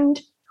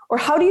find, or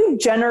how do you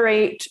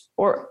generate,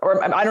 or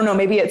I don't know,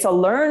 maybe it's a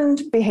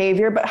learned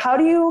behavior, but how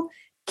do you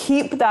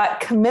keep that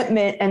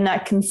commitment and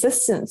that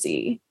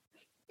consistency?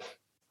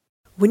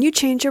 When you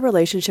change your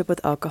relationship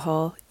with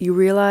alcohol, you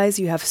realize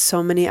you have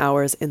so many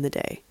hours in the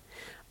day.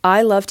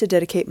 I love to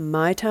dedicate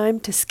my time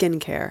to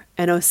skincare,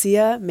 and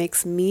Osea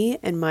makes me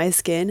and my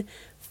skin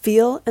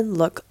feel and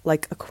look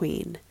like a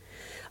queen.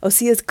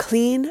 Osea's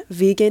clean,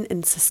 vegan,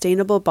 and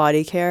sustainable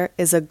body care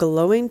is a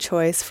glowing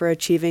choice for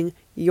achieving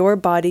your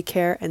body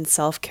care and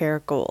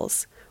self-care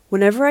goals.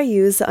 Whenever I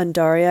use the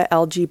Undaria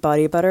algae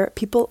body butter,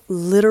 people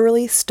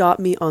literally stop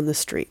me on the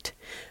street.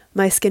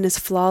 My skin is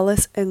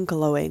flawless and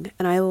glowing,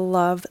 and I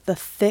love the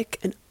thick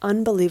and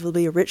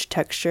unbelievably rich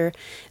texture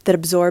that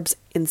absorbs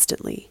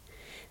instantly.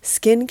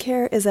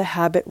 Skincare is a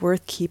habit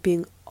worth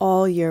keeping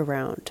all year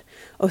round.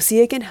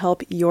 Osea can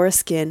help your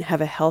skin have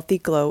a healthy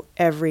glow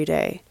every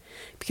day.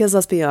 Because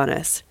let's be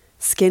honest,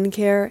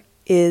 skincare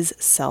is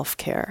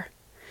self-care.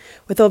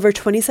 With over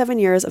 27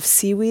 years of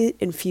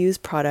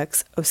seaweed-infused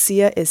products,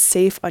 Osea is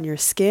safe on your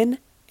skin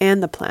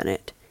and the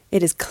planet.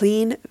 It is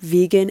clean,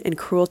 vegan, and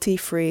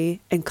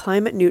cruelty-free, and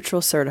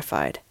climate-neutral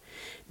certified.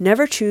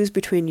 Never choose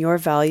between your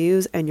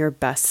values and your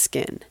best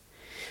skin.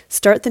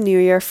 Start the new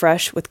year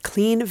fresh with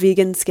clean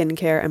vegan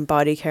skincare and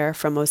body care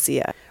from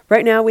Osea.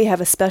 Right now, we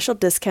have a special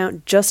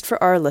discount just for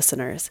our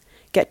listeners.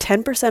 Get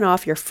 10%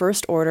 off your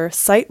first order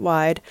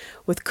site-wide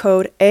with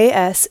code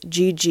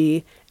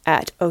ASGG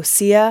at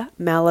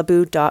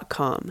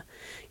oseamalibu.com.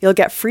 You'll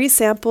get free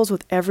samples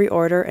with every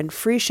order and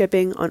free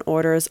shipping on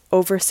orders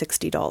over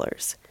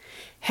 $60.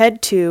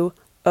 Head to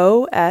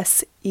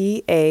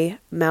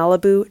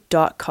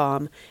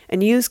oseamalibu.com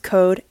and use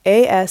code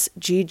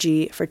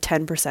ASGG for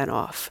 10%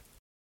 off.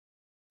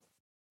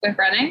 With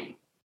running?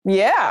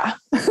 Yeah.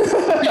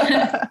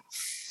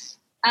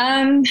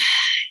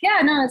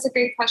 It's a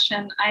great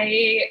question.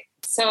 I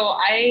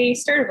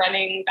started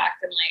running back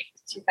in like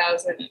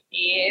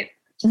 2008.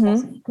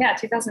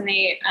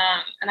 2008.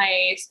 And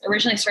I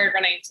originally started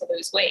running to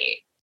lose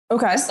weight.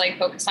 Okay. Just like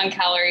focused on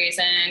calories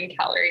in,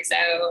 calories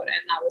out.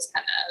 And that was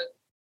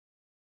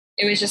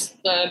it was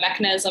just the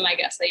mechanism, I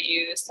guess, I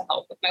used to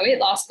help with my weight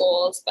loss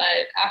goals. But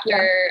after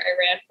I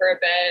ran for a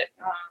bit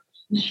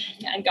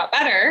and got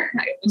better,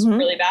 it was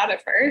really bad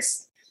at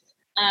first.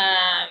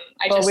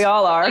 We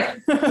all are.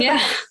 No,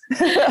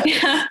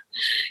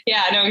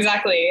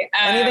 exactly.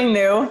 Anything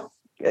new,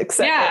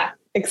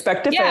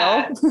 expect to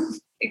fail.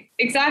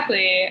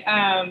 Exactly.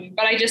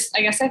 But I guess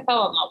I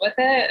fell in love with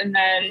it. And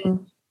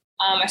then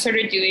I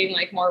started doing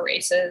like more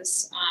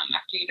races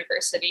after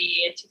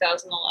university in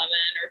 2011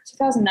 or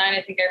 2009.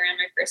 I think I ran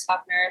my first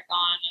half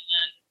marathon, and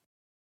then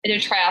I did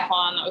a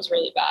triathlon that was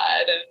really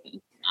bad. And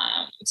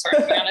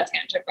sorry to be on a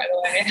tangent, by the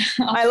way.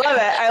 I love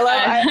it. I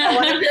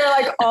want to hear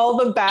like all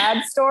the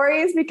bad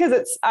stories, because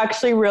it's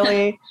actually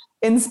really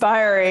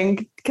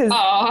inspiring, because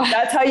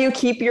that's how you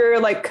keep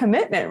your like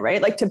commitment,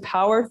 right? Like to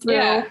power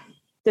through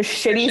the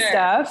shitty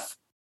stuff.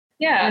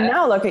 Yeah. And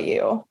now look at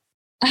you.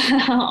 So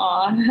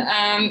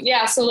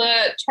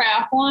the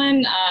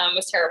triathlon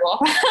was terrible.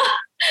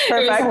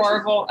 It was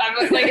horrible.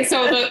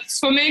 So the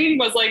swimming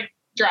was like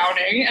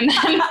drowning, and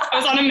then I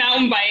was on a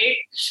mountain bike,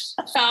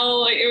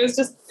 fell, like it was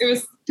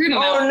through the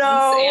mountains.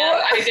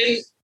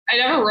 And I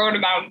never rode a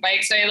mountain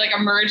bike, so I like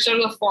emerged out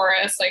of the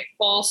forest like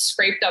full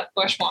scraped up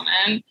bush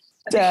woman.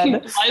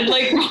 Dead.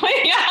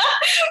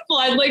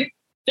 Blood like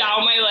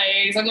down my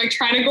legs. I'm like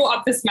trying to go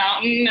up this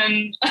mountain,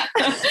 and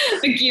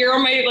the gear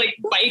on my like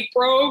bike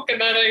broke, and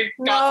then I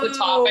got to the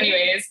top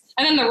anyways.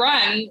 And then the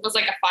run was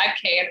like a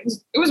 5K, and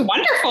it was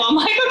wonderful. I'm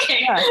like,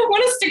 okay, I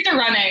want to stick to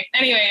running.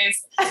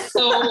 Anyways,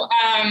 so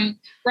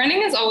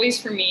running is always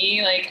for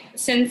me, like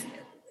since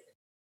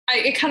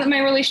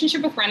my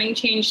relationship with running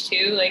changed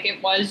too. Like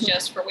it was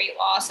just for weight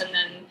loss, and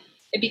then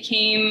it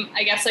became,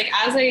 I guess, like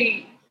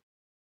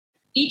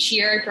each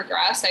year I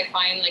progress, I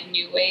find like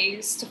new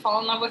ways to fall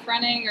in love with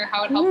running, or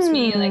how it helps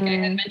me. Like I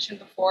had mentioned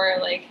before,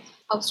 like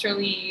helps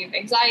relieve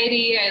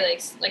anxiety. I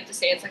like to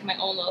say it's like my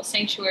own little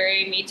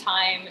sanctuary, me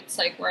time. It's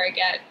like where I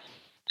get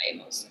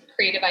my most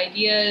creative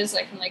ideas.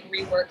 I can like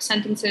rework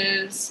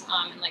sentences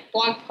and like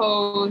blog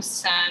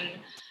posts, and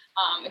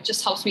it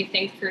just helps me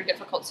think through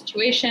difficult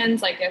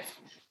situations. Like if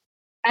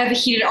I have a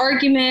heated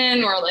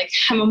argument or like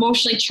I'm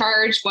emotionally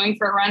charged, going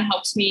for a run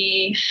helps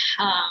me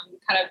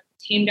kind of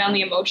tame down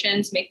the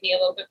emotions, make me a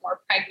little bit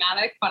more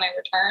pragmatic when I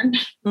return.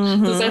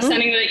 Mm-hmm. So instead of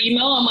sending the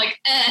email, I'm like,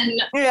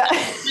 no,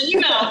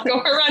 email,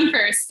 go for a run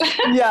first.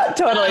 Yeah,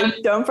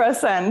 totally. Don't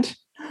press send.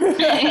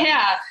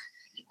 Yeah.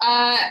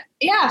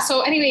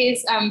 So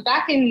anyways,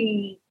 back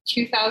in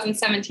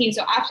 2017,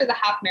 so after the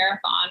half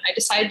marathon, I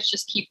decided to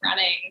just keep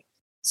running.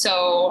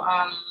 So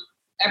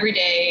every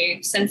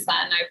day since then,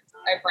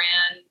 I've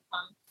ran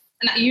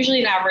and usually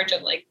an average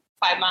of like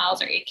 5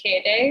 miles or 8K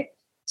a day.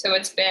 So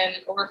it's been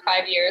over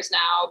 5 years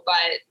now.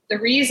 But the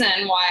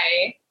reason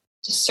why,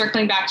 just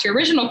circling back to your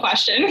original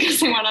question,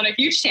 because I went on a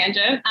huge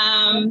tangent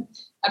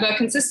about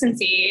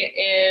consistency,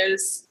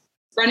 is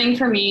running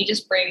for me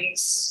just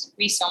brings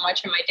me so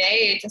much in my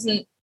day. It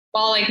doesn't,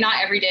 like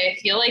not every day I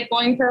feel like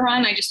going for a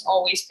run. I just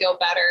always feel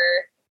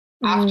better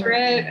after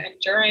it and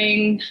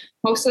during,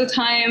 most of the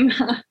time.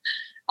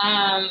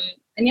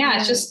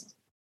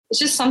 It's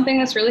just something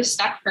that's really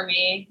stuck for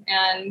me.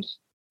 And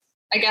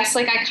I guess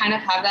like I kind of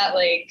have that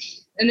like,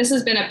 and this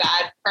has been a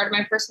bad part of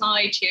my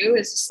personality too,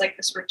 is just like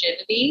this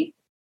rigidity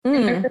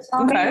in my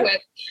personality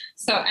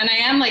and I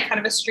am like kind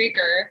of a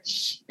streaker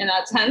in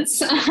that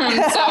sense. And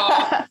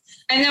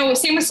then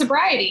same with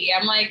sobriety.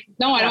 I'm like,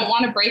 no, I don't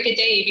want to break a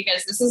day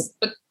because this is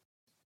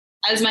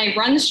as my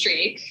run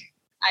streak,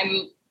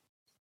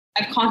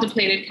 I've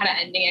contemplated kind of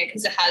ending it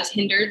because it has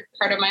hindered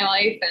part of my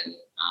life. And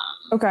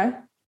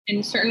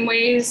in certain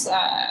ways,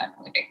 I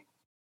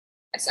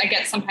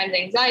get sometimes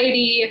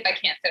anxiety if I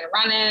can't fit a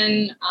run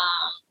in,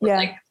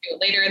 like do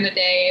it later in the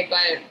day,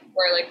 but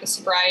where like the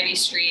sobriety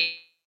streak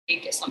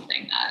is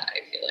something that I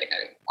feel like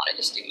I want to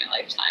just do my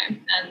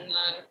lifetime, and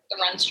the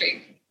run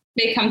streak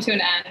may come to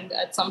an end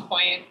at some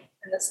point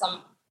in the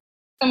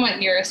somewhat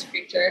nearish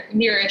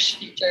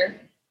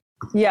future.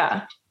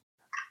 Yeah.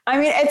 I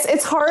mean,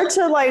 it's hard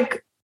to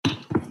like,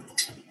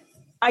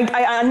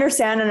 I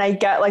understand and I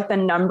get like the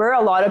number.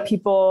 A lot of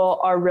people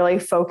are really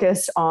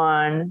focused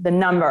on the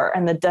number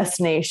and the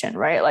destination,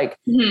 right? Like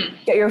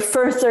get your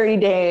first 30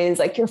 days,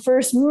 like your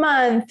first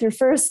month, your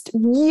first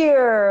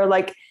year.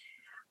 Like,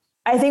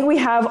 I think we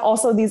have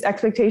also these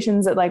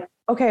expectations that like,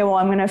 okay, well,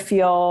 I'm going to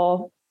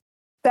feel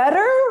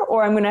better,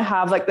 or I'm going to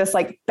have like this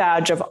like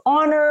badge of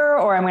honor,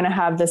 or I'm going to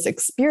have this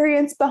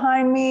experience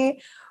behind me.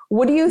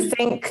 What do you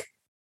think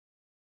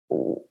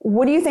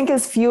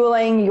is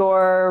fueling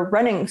your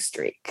running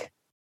streak?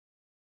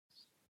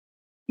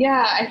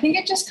 Yeah, I think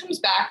it just comes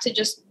back to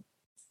just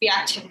the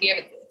activity of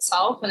it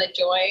itself and the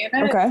joy in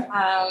it. Okay.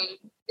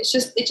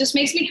 It just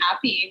makes me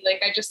happy.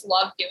 Like I just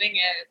love doing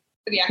it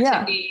for the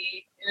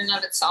activity in and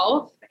of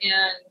itself.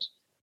 And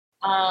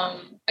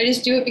I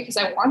just do it because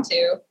I want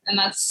to. And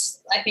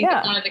that's, I think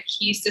one of the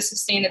keys to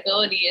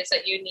sustainability is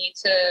that you need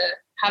to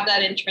have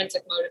that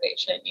intrinsic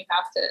motivation. You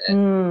have to,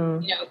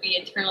 be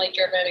internally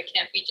driven. It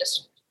can't be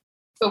just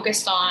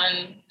focused on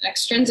an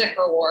extrinsic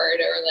reward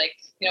or like,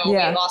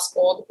 weight loss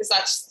goal, because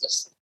that's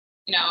just,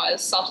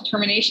 as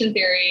self-determination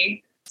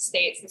theory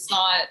states, it's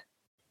not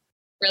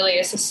really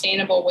a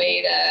sustainable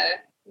way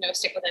to,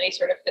 stick with any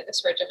sort of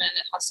fitness regimen.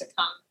 It has to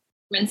come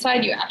from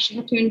inside. You actually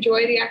have to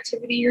enjoy the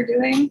activity you're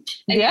doing.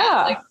 And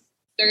like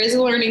there is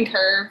a learning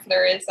curve.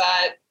 There is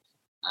that,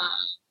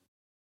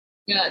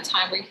 that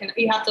time where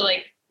you have to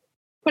like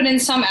put in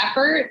some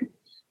effort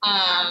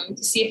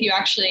to see if you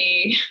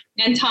actually,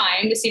 and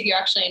time to see if you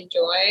actually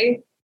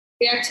enjoy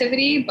the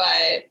activity.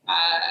 But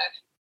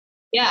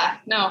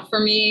for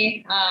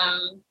me,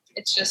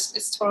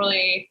 it's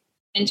totally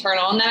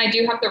internal. And then I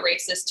do have the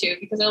races too,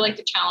 because I like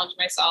to challenge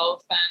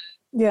myself,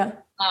 and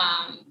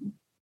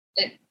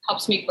it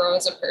helps me grow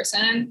as a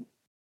person.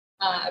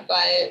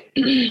 But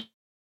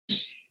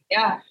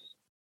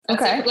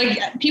Okay.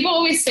 Like people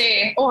always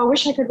say, "Oh, I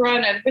wish I could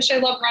run. I wish I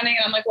loved running."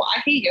 And I'm like, "Well, I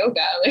hate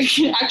yoga. Like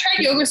I've tried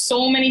yoga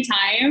so many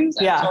times.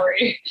 I'm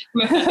sorry,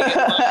 but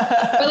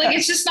like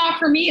it's just not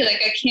for me.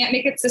 Like I can't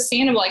make it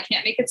sustainable. I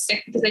can't make it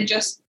stick because I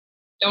just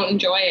don't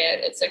enjoy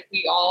it. It's like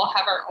we all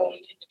have our own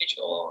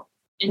individual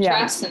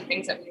interests and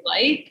things that we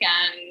like,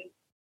 and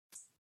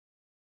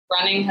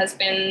running has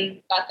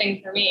been that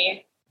thing for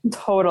me.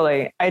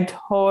 Totally. I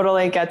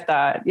totally get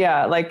that.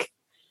 Yeah. Like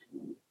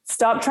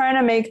stop trying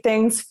to make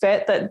things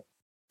fit that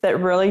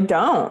really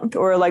don't,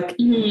 or like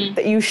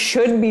that you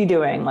should be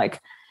doing. Like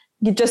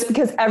just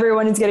because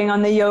everyone is getting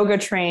on the yoga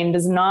train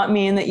does not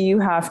mean that you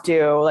have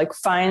to. Like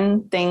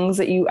find things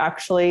that you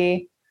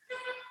actually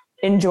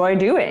enjoy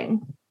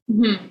doing,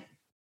 Exactly.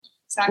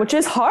 which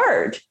is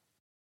hard.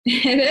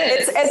 It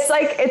is.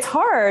 It's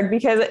hard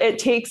because it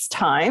takes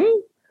time.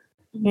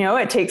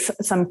 It takes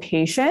some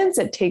patience.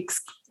 It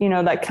takes,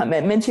 that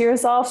commitment to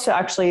yourself to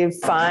actually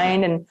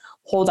find and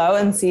hold out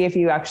and see if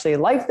you actually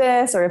like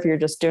this, or if you're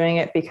just doing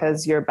it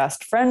because your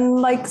best friend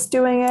likes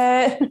doing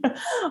it,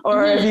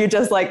 or if you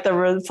just like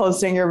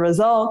posting your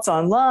results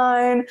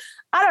online.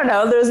 I don't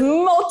know. There's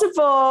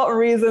multiple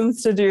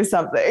reasons to do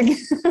something.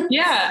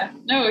 Yeah,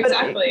 no,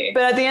 exactly.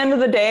 But at the end of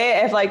the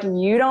day, if like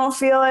you don't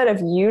feel it,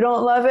 if you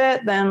don't love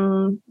it,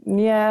 then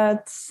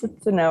it's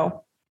a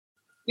no.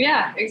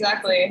 Yeah,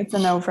 exactly. It's a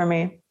no for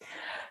me.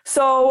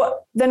 So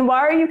then why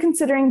are you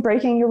considering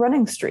breaking your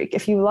running streak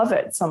if you love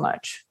it so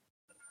much?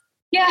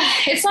 Yeah,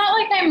 it's not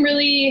like I'm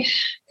really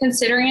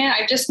considering it.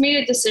 I just made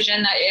a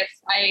decision that if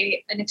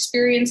an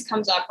experience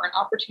comes up or an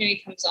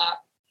opportunity comes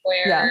up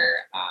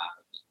where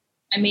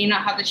I may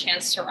not have the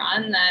chance to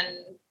run,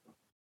 then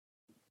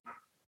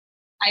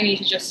I need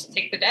to just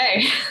take the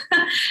day.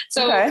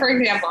 So for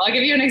example, I'll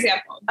give you an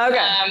example.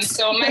 Okay.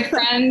 So my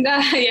friend,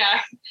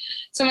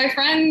 So my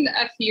friend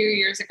a few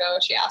years ago,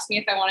 she asked me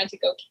if I wanted to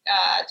go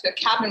to a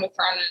cabin with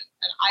her on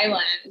an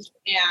island,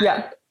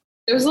 and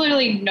there was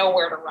literally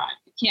nowhere to run.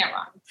 You can't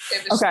run.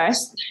 It was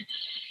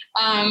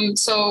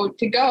so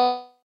to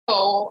go,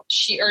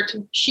 she's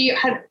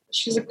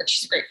a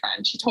great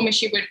friend. She told me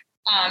she would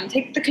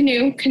take the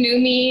canoe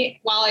me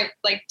while I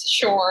to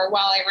shore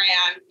while I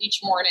ran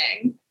each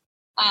morning.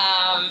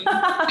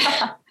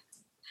 I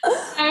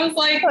was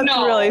like, that's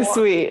no, really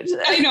sweet.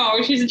 I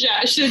know she's a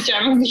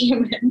gem of a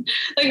human.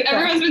 Like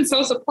everyone's been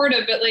so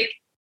supportive, but like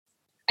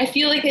I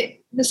feel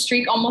like the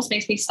streak almost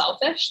makes me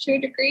selfish to a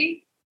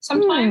degree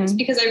sometimes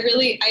because I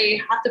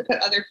have to put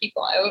other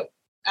people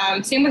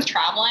out. Same with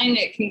traveling,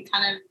 it can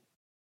kind of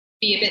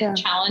be a bit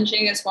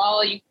challenging as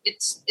well.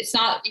 It's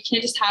not, you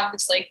can't just have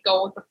this like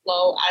go with the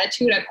flow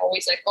attitude. I'm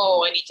always like,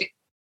 oh, I need to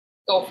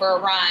go for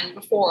a run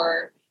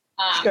before.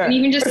 And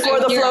even just before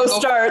the flow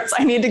starts,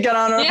 I need to get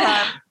on a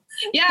run.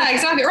 Yeah,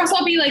 exactly. Or else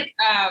I'll be like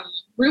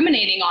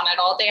ruminating on it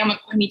all day. I'm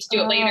like, I need to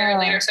do it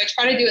later. So I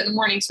try to do it in the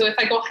morning. So if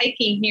I go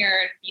hiking here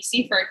in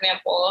BC, for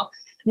example,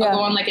 I'll go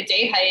on like a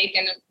day hike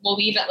and we'll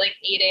leave at like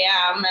 8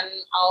 a.m. and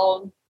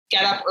I'll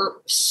get up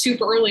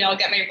super early. I'll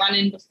get my run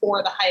in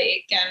before the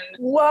hike. And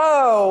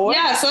whoa.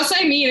 Yeah. So that's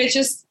what I mean. It's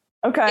just,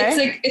 it's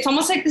like, it's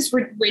almost like this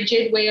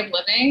rigid way of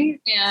living.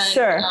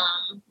 And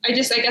I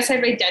guess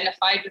I've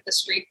identified with the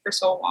streak for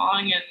so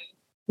long, and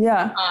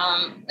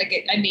like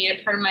I made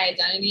it part of my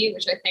identity,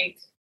 which I think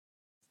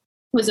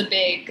was a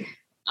big,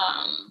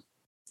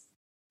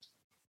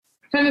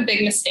 kind of a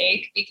big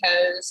mistake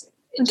because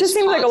it just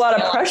seems like a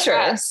lot of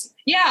pressure.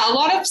 Yeah, a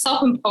lot of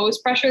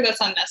self-imposed pressure that's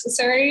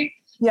unnecessary.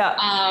 Yeah.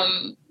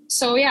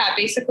 So yeah,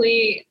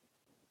 basically,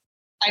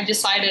 I've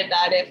decided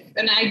that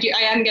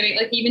I am getting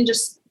like even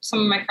just some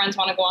of my friends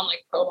want to go on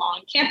like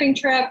prolonged camping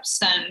trips,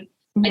 and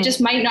I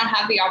just might not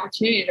have the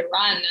opportunity to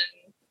run. And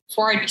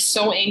before I'd be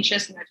so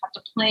anxious and I'd have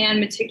to plan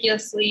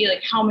meticulously,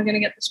 like, how am I going to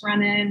get this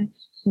run in?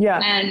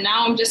 Yeah. And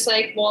now I'm just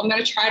like, well, I'm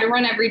going to try to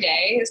run every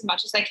day as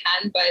much as I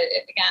can. But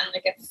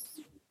if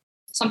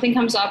something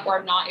comes up where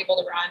I'm not able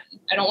to run,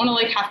 I don't want to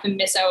like have to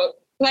miss out.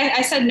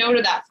 I said no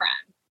to that friend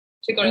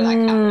to go to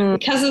that cabin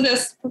because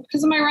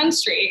of my run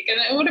streak. And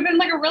it would have been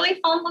like a really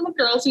fun little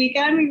girls'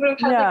 weekend. We would have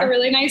had like a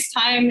really nice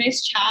time,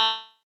 nice chat,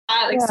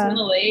 like sit in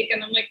the lake.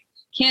 And I'm like,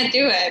 can't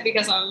do it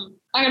because I'm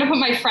going to put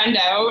my friend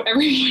out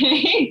every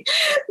day,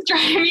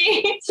 drive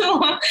me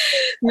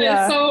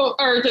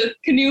or to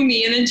canoe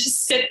me and then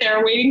just sit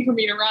there waiting for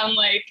me to run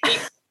like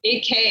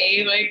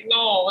 8K. Like,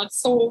 no,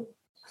 it's so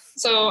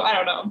I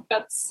don't know.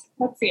 That's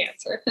the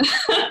answer.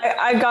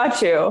 I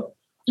got you.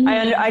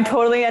 I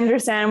totally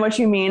understand what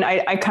you mean.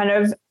 I kind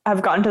of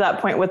have gotten to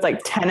that point with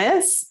like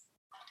tennis.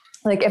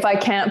 Like if I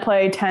can't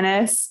play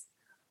tennis,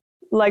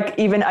 like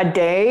even a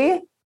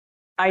day,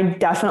 I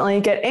definitely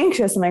get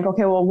anxious. I'm like,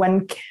 okay, well,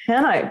 when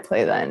can I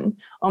play then?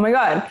 Oh my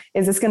God,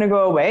 is this going to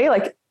go away?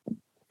 Like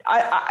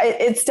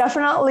it's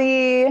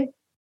definitely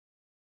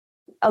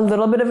a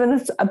little bit of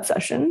an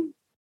obsession.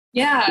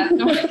 Yeah.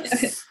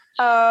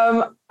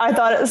 I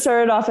thought it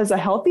started off as a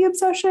healthy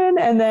obsession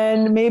and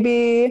then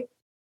maybe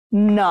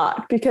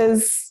not,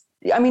 because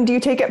I mean, do you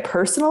take it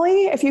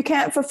personally if you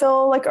can't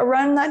fulfill like a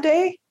run that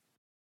day?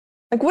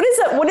 Like what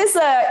is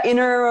the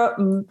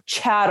inner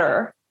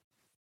chatter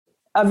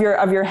of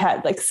your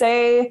head? Like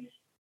say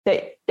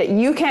that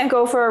you can't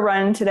go for a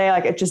run today,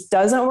 like it just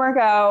doesn't work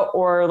out,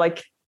 or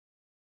like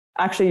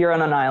actually you're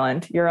on an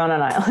island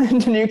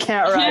and you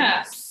can't run.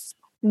 Yeah.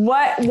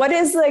 What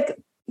is like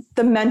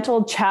the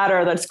mental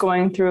chatter that's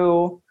going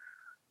through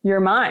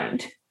your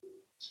mind?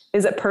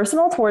 Is it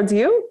personal towards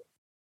you?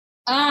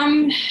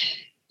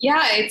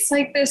 Yeah, it's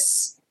like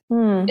this,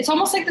 it's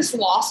almost like this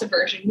loss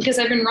aversion because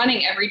I've been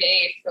running every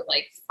day for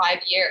like 5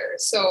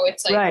 years. So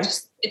it's like,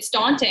 it's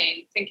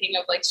daunting thinking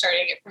of like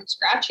starting it from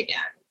scratch again.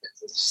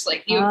 It's just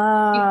like, you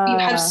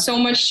have so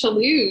much to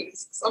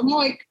lose. So I'm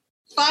like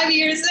 5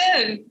 years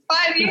in,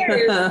 5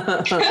 years.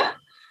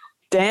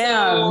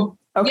 Damn. So,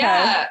 okay.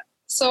 Yeah.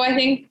 So I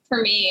think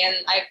for me, and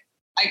I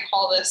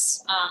call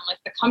this like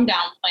the come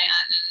down plan.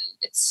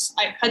 And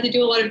I've had to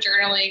do a lot of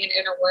journaling and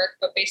inner work,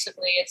 but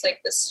basically it's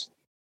like this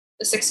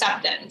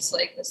acceptance,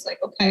 like this, like,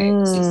 okay,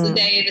 this is the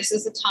day, this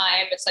is the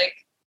time. It's like,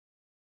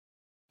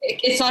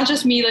 it's not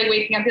just me like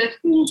waking up, be like,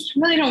 I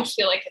really don't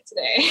feel like it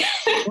today.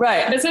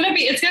 Right. It's gonna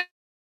be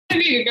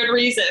a good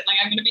reason. Like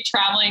I'm gonna be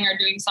traveling or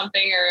doing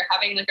something or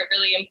having like a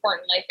really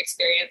important life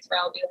experience where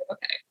I'll be like,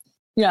 okay,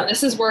 yeah,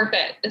 this is worth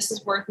it. This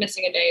is worth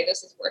missing a day.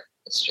 This is worth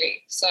the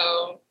streak.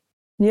 So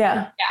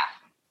yeah.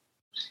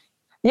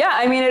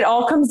 I mean, it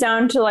all comes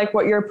down to like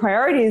what your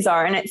priorities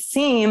are. And it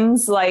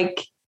seems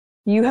like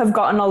you have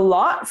gotten a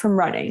lot from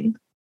running,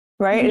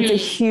 right? Mm-hmm. It's a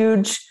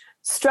huge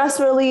stress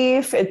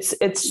relief.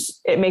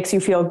 It makes you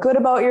feel good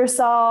about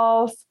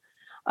yourself.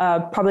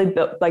 probably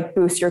like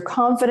boost your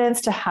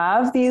confidence to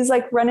have these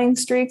like running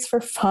streaks for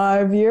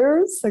 5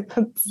 years. Like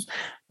that's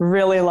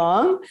really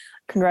long.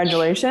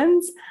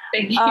 Congratulations.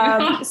 Thank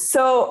you.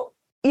 So,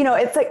 you know,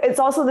 it's like, it's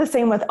also the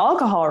same with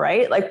alcohol,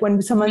 right? Like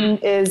when someone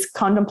is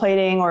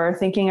contemplating or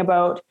thinking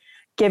about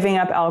giving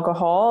up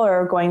alcohol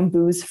or going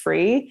booze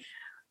free,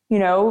 you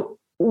know,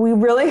 we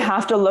really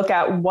have to look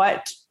at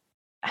what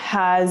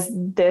has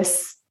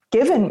this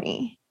given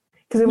me?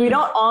 Because if we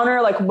don't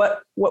honor like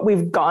what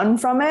we've gotten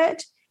from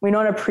it, we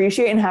don't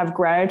appreciate and have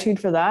gratitude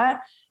for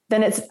that,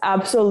 then it's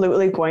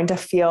absolutely going to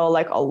feel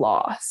like a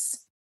loss.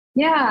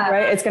 Yeah.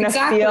 Right. It's going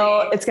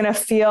to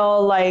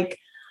feel like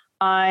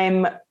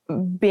I'm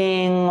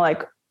being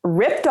like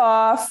ripped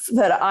off,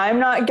 that I'm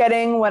not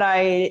getting what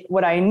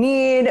I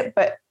need,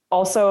 but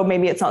also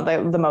maybe it's not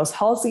the most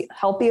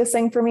healthiest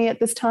thing for me at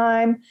this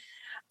time,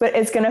 but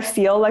it's going to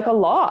feel like a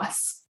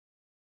loss.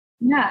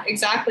 Yeah,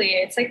 exactly.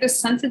 It's like this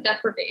sense of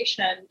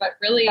deprivation, but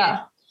really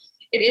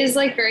it is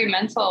like very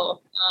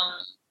mental.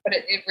 But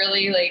it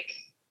really, like,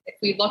 if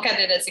we look at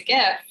it as a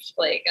gift,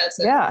 like as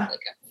like a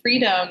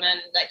freedom,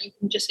 and that you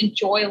can just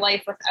enjoy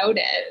life without it,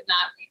 and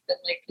not we've been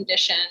like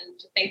conditioned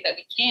to think that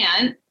we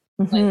can't.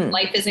 Like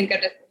life isn't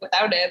good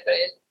without it, but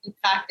in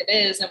fact it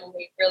is. And when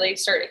we really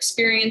start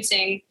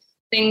experiencing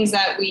things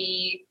that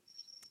we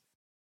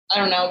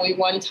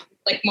want,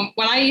 like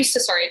when I used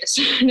to, sorry, just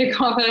to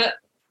go off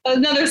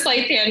another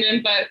slight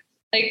tangent, but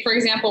like, for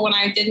example, when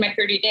I did my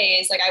 30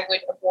 days, like I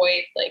would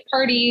avoid like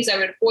parties, I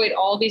would avoid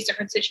all these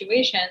different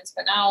situations.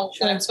 But now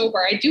that I'm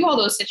sober, I do all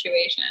those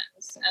situations.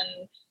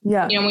 And,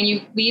 you know, when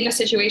you leave a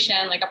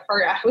situation, like a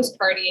house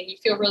party, and you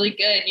feel really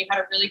good and you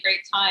had a really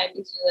great time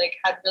because you like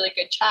had really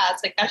good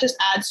chats, like that just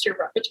adds to your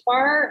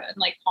repertoire and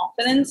like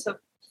confidence of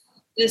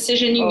the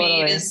decision you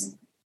made is,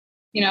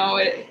 you know,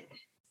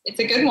 it's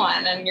a good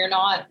one, and you're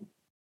not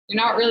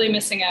really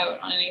missing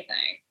out on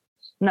anything.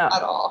 No.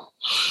 At all.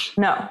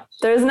 No,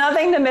 there's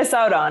nothing to miss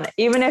out on.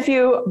 Even if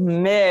you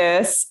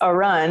miss a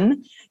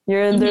run,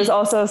 there's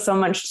also so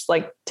much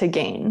like to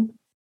gain.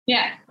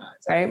 Yeah.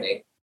 Exactly.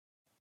 Right.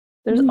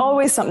 There's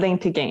always something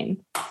to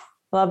gain.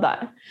 Love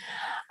that.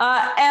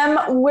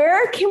 Em,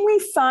 where can we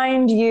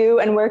find you,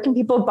 and where can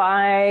people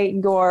buy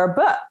your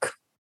book?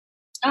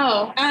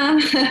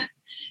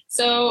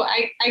 So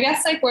I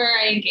guess like where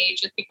I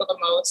engage with people the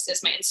most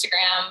is my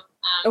Instagram.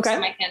 So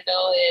my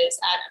handle is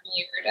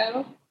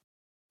 @EmilyRudow.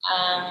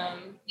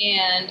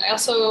 And I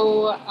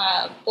also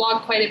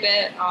blog quite a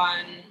bit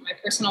on my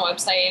personal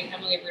website,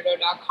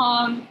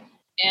 emilyrudow.com,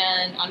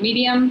 and on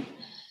Medium.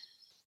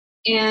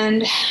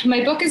 And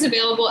my book is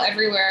available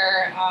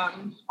everywhere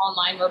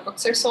online where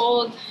books are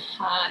sold,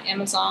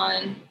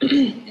 Amazon,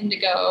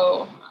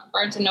 Indigo,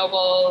 Barnes &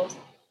 Noble,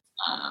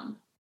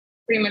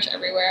 pretty much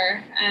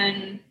everywhere.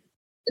 And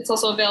it's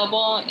also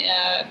available in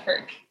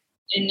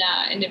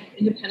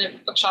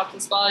independent bookshops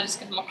as well. I just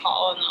give them a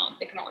call and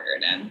they can order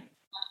it in.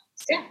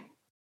 Yeah.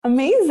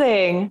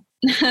 Amazing.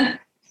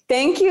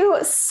 Thank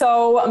you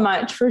so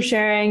much for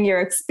sharing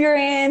your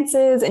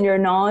experiences and your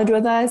knowledge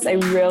with us. I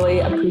really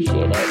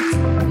appreciate it.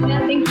 Yeah,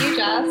 thank you,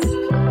 Jess.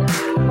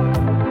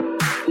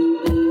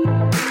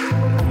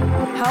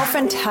 How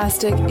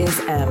fantastic is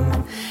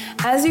Em?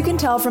 As you can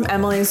tell from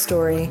Emily's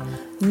story,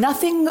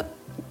 nothing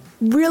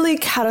really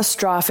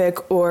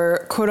catastrophic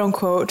or quote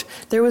unquote,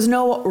 there was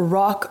no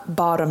rock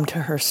bottom to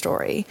her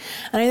story.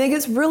 And I think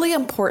it's really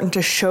important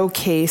to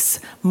showcase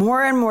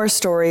more and more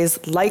stories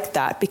like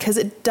that, because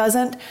it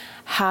doesn't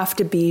have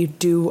to be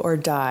do or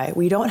die.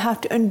 We don't have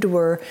to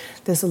endure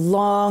this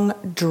long,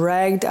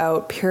 dragged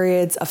out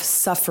periods of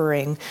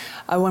suffering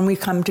when we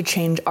come to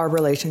change our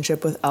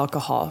relationship with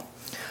alcohol.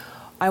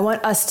 I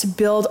want us to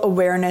build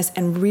awareness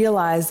and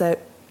realize that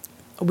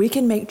we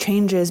can make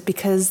changes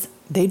because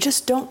they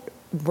just don't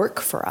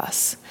work for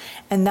us.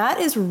 And that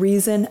is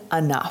reason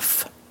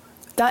enough.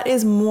 That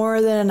is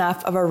more than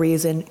enough of a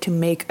reason to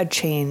make a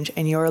change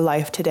in your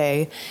life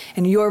today,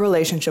 in your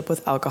relationship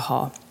with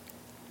alcohol.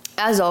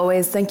 As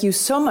always, thank you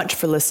so much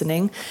for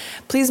listening.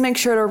 Please make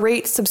sure to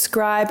rate,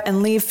 subscribe,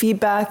 and leave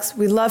feedbacks.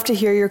 We love to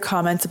hear your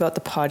comments about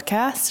the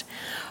podcast.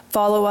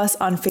 Follow us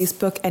on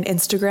Facebook and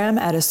Instagram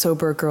at A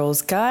Sober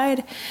Girls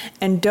Guide.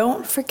 And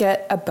don't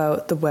forget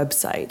about the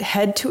website.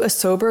 Head to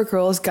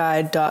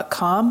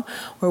asobergirlsguide.com,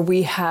 where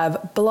we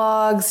have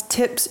blogs,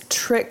 tips,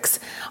 tricks,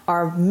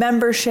 our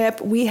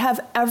membership. We have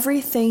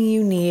everything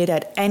you need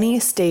at any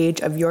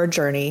stage of your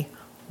journey.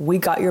 We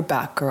got your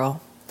back,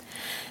 girl.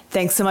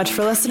 Thanks so much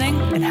for listening,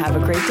 and have a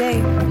great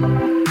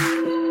day.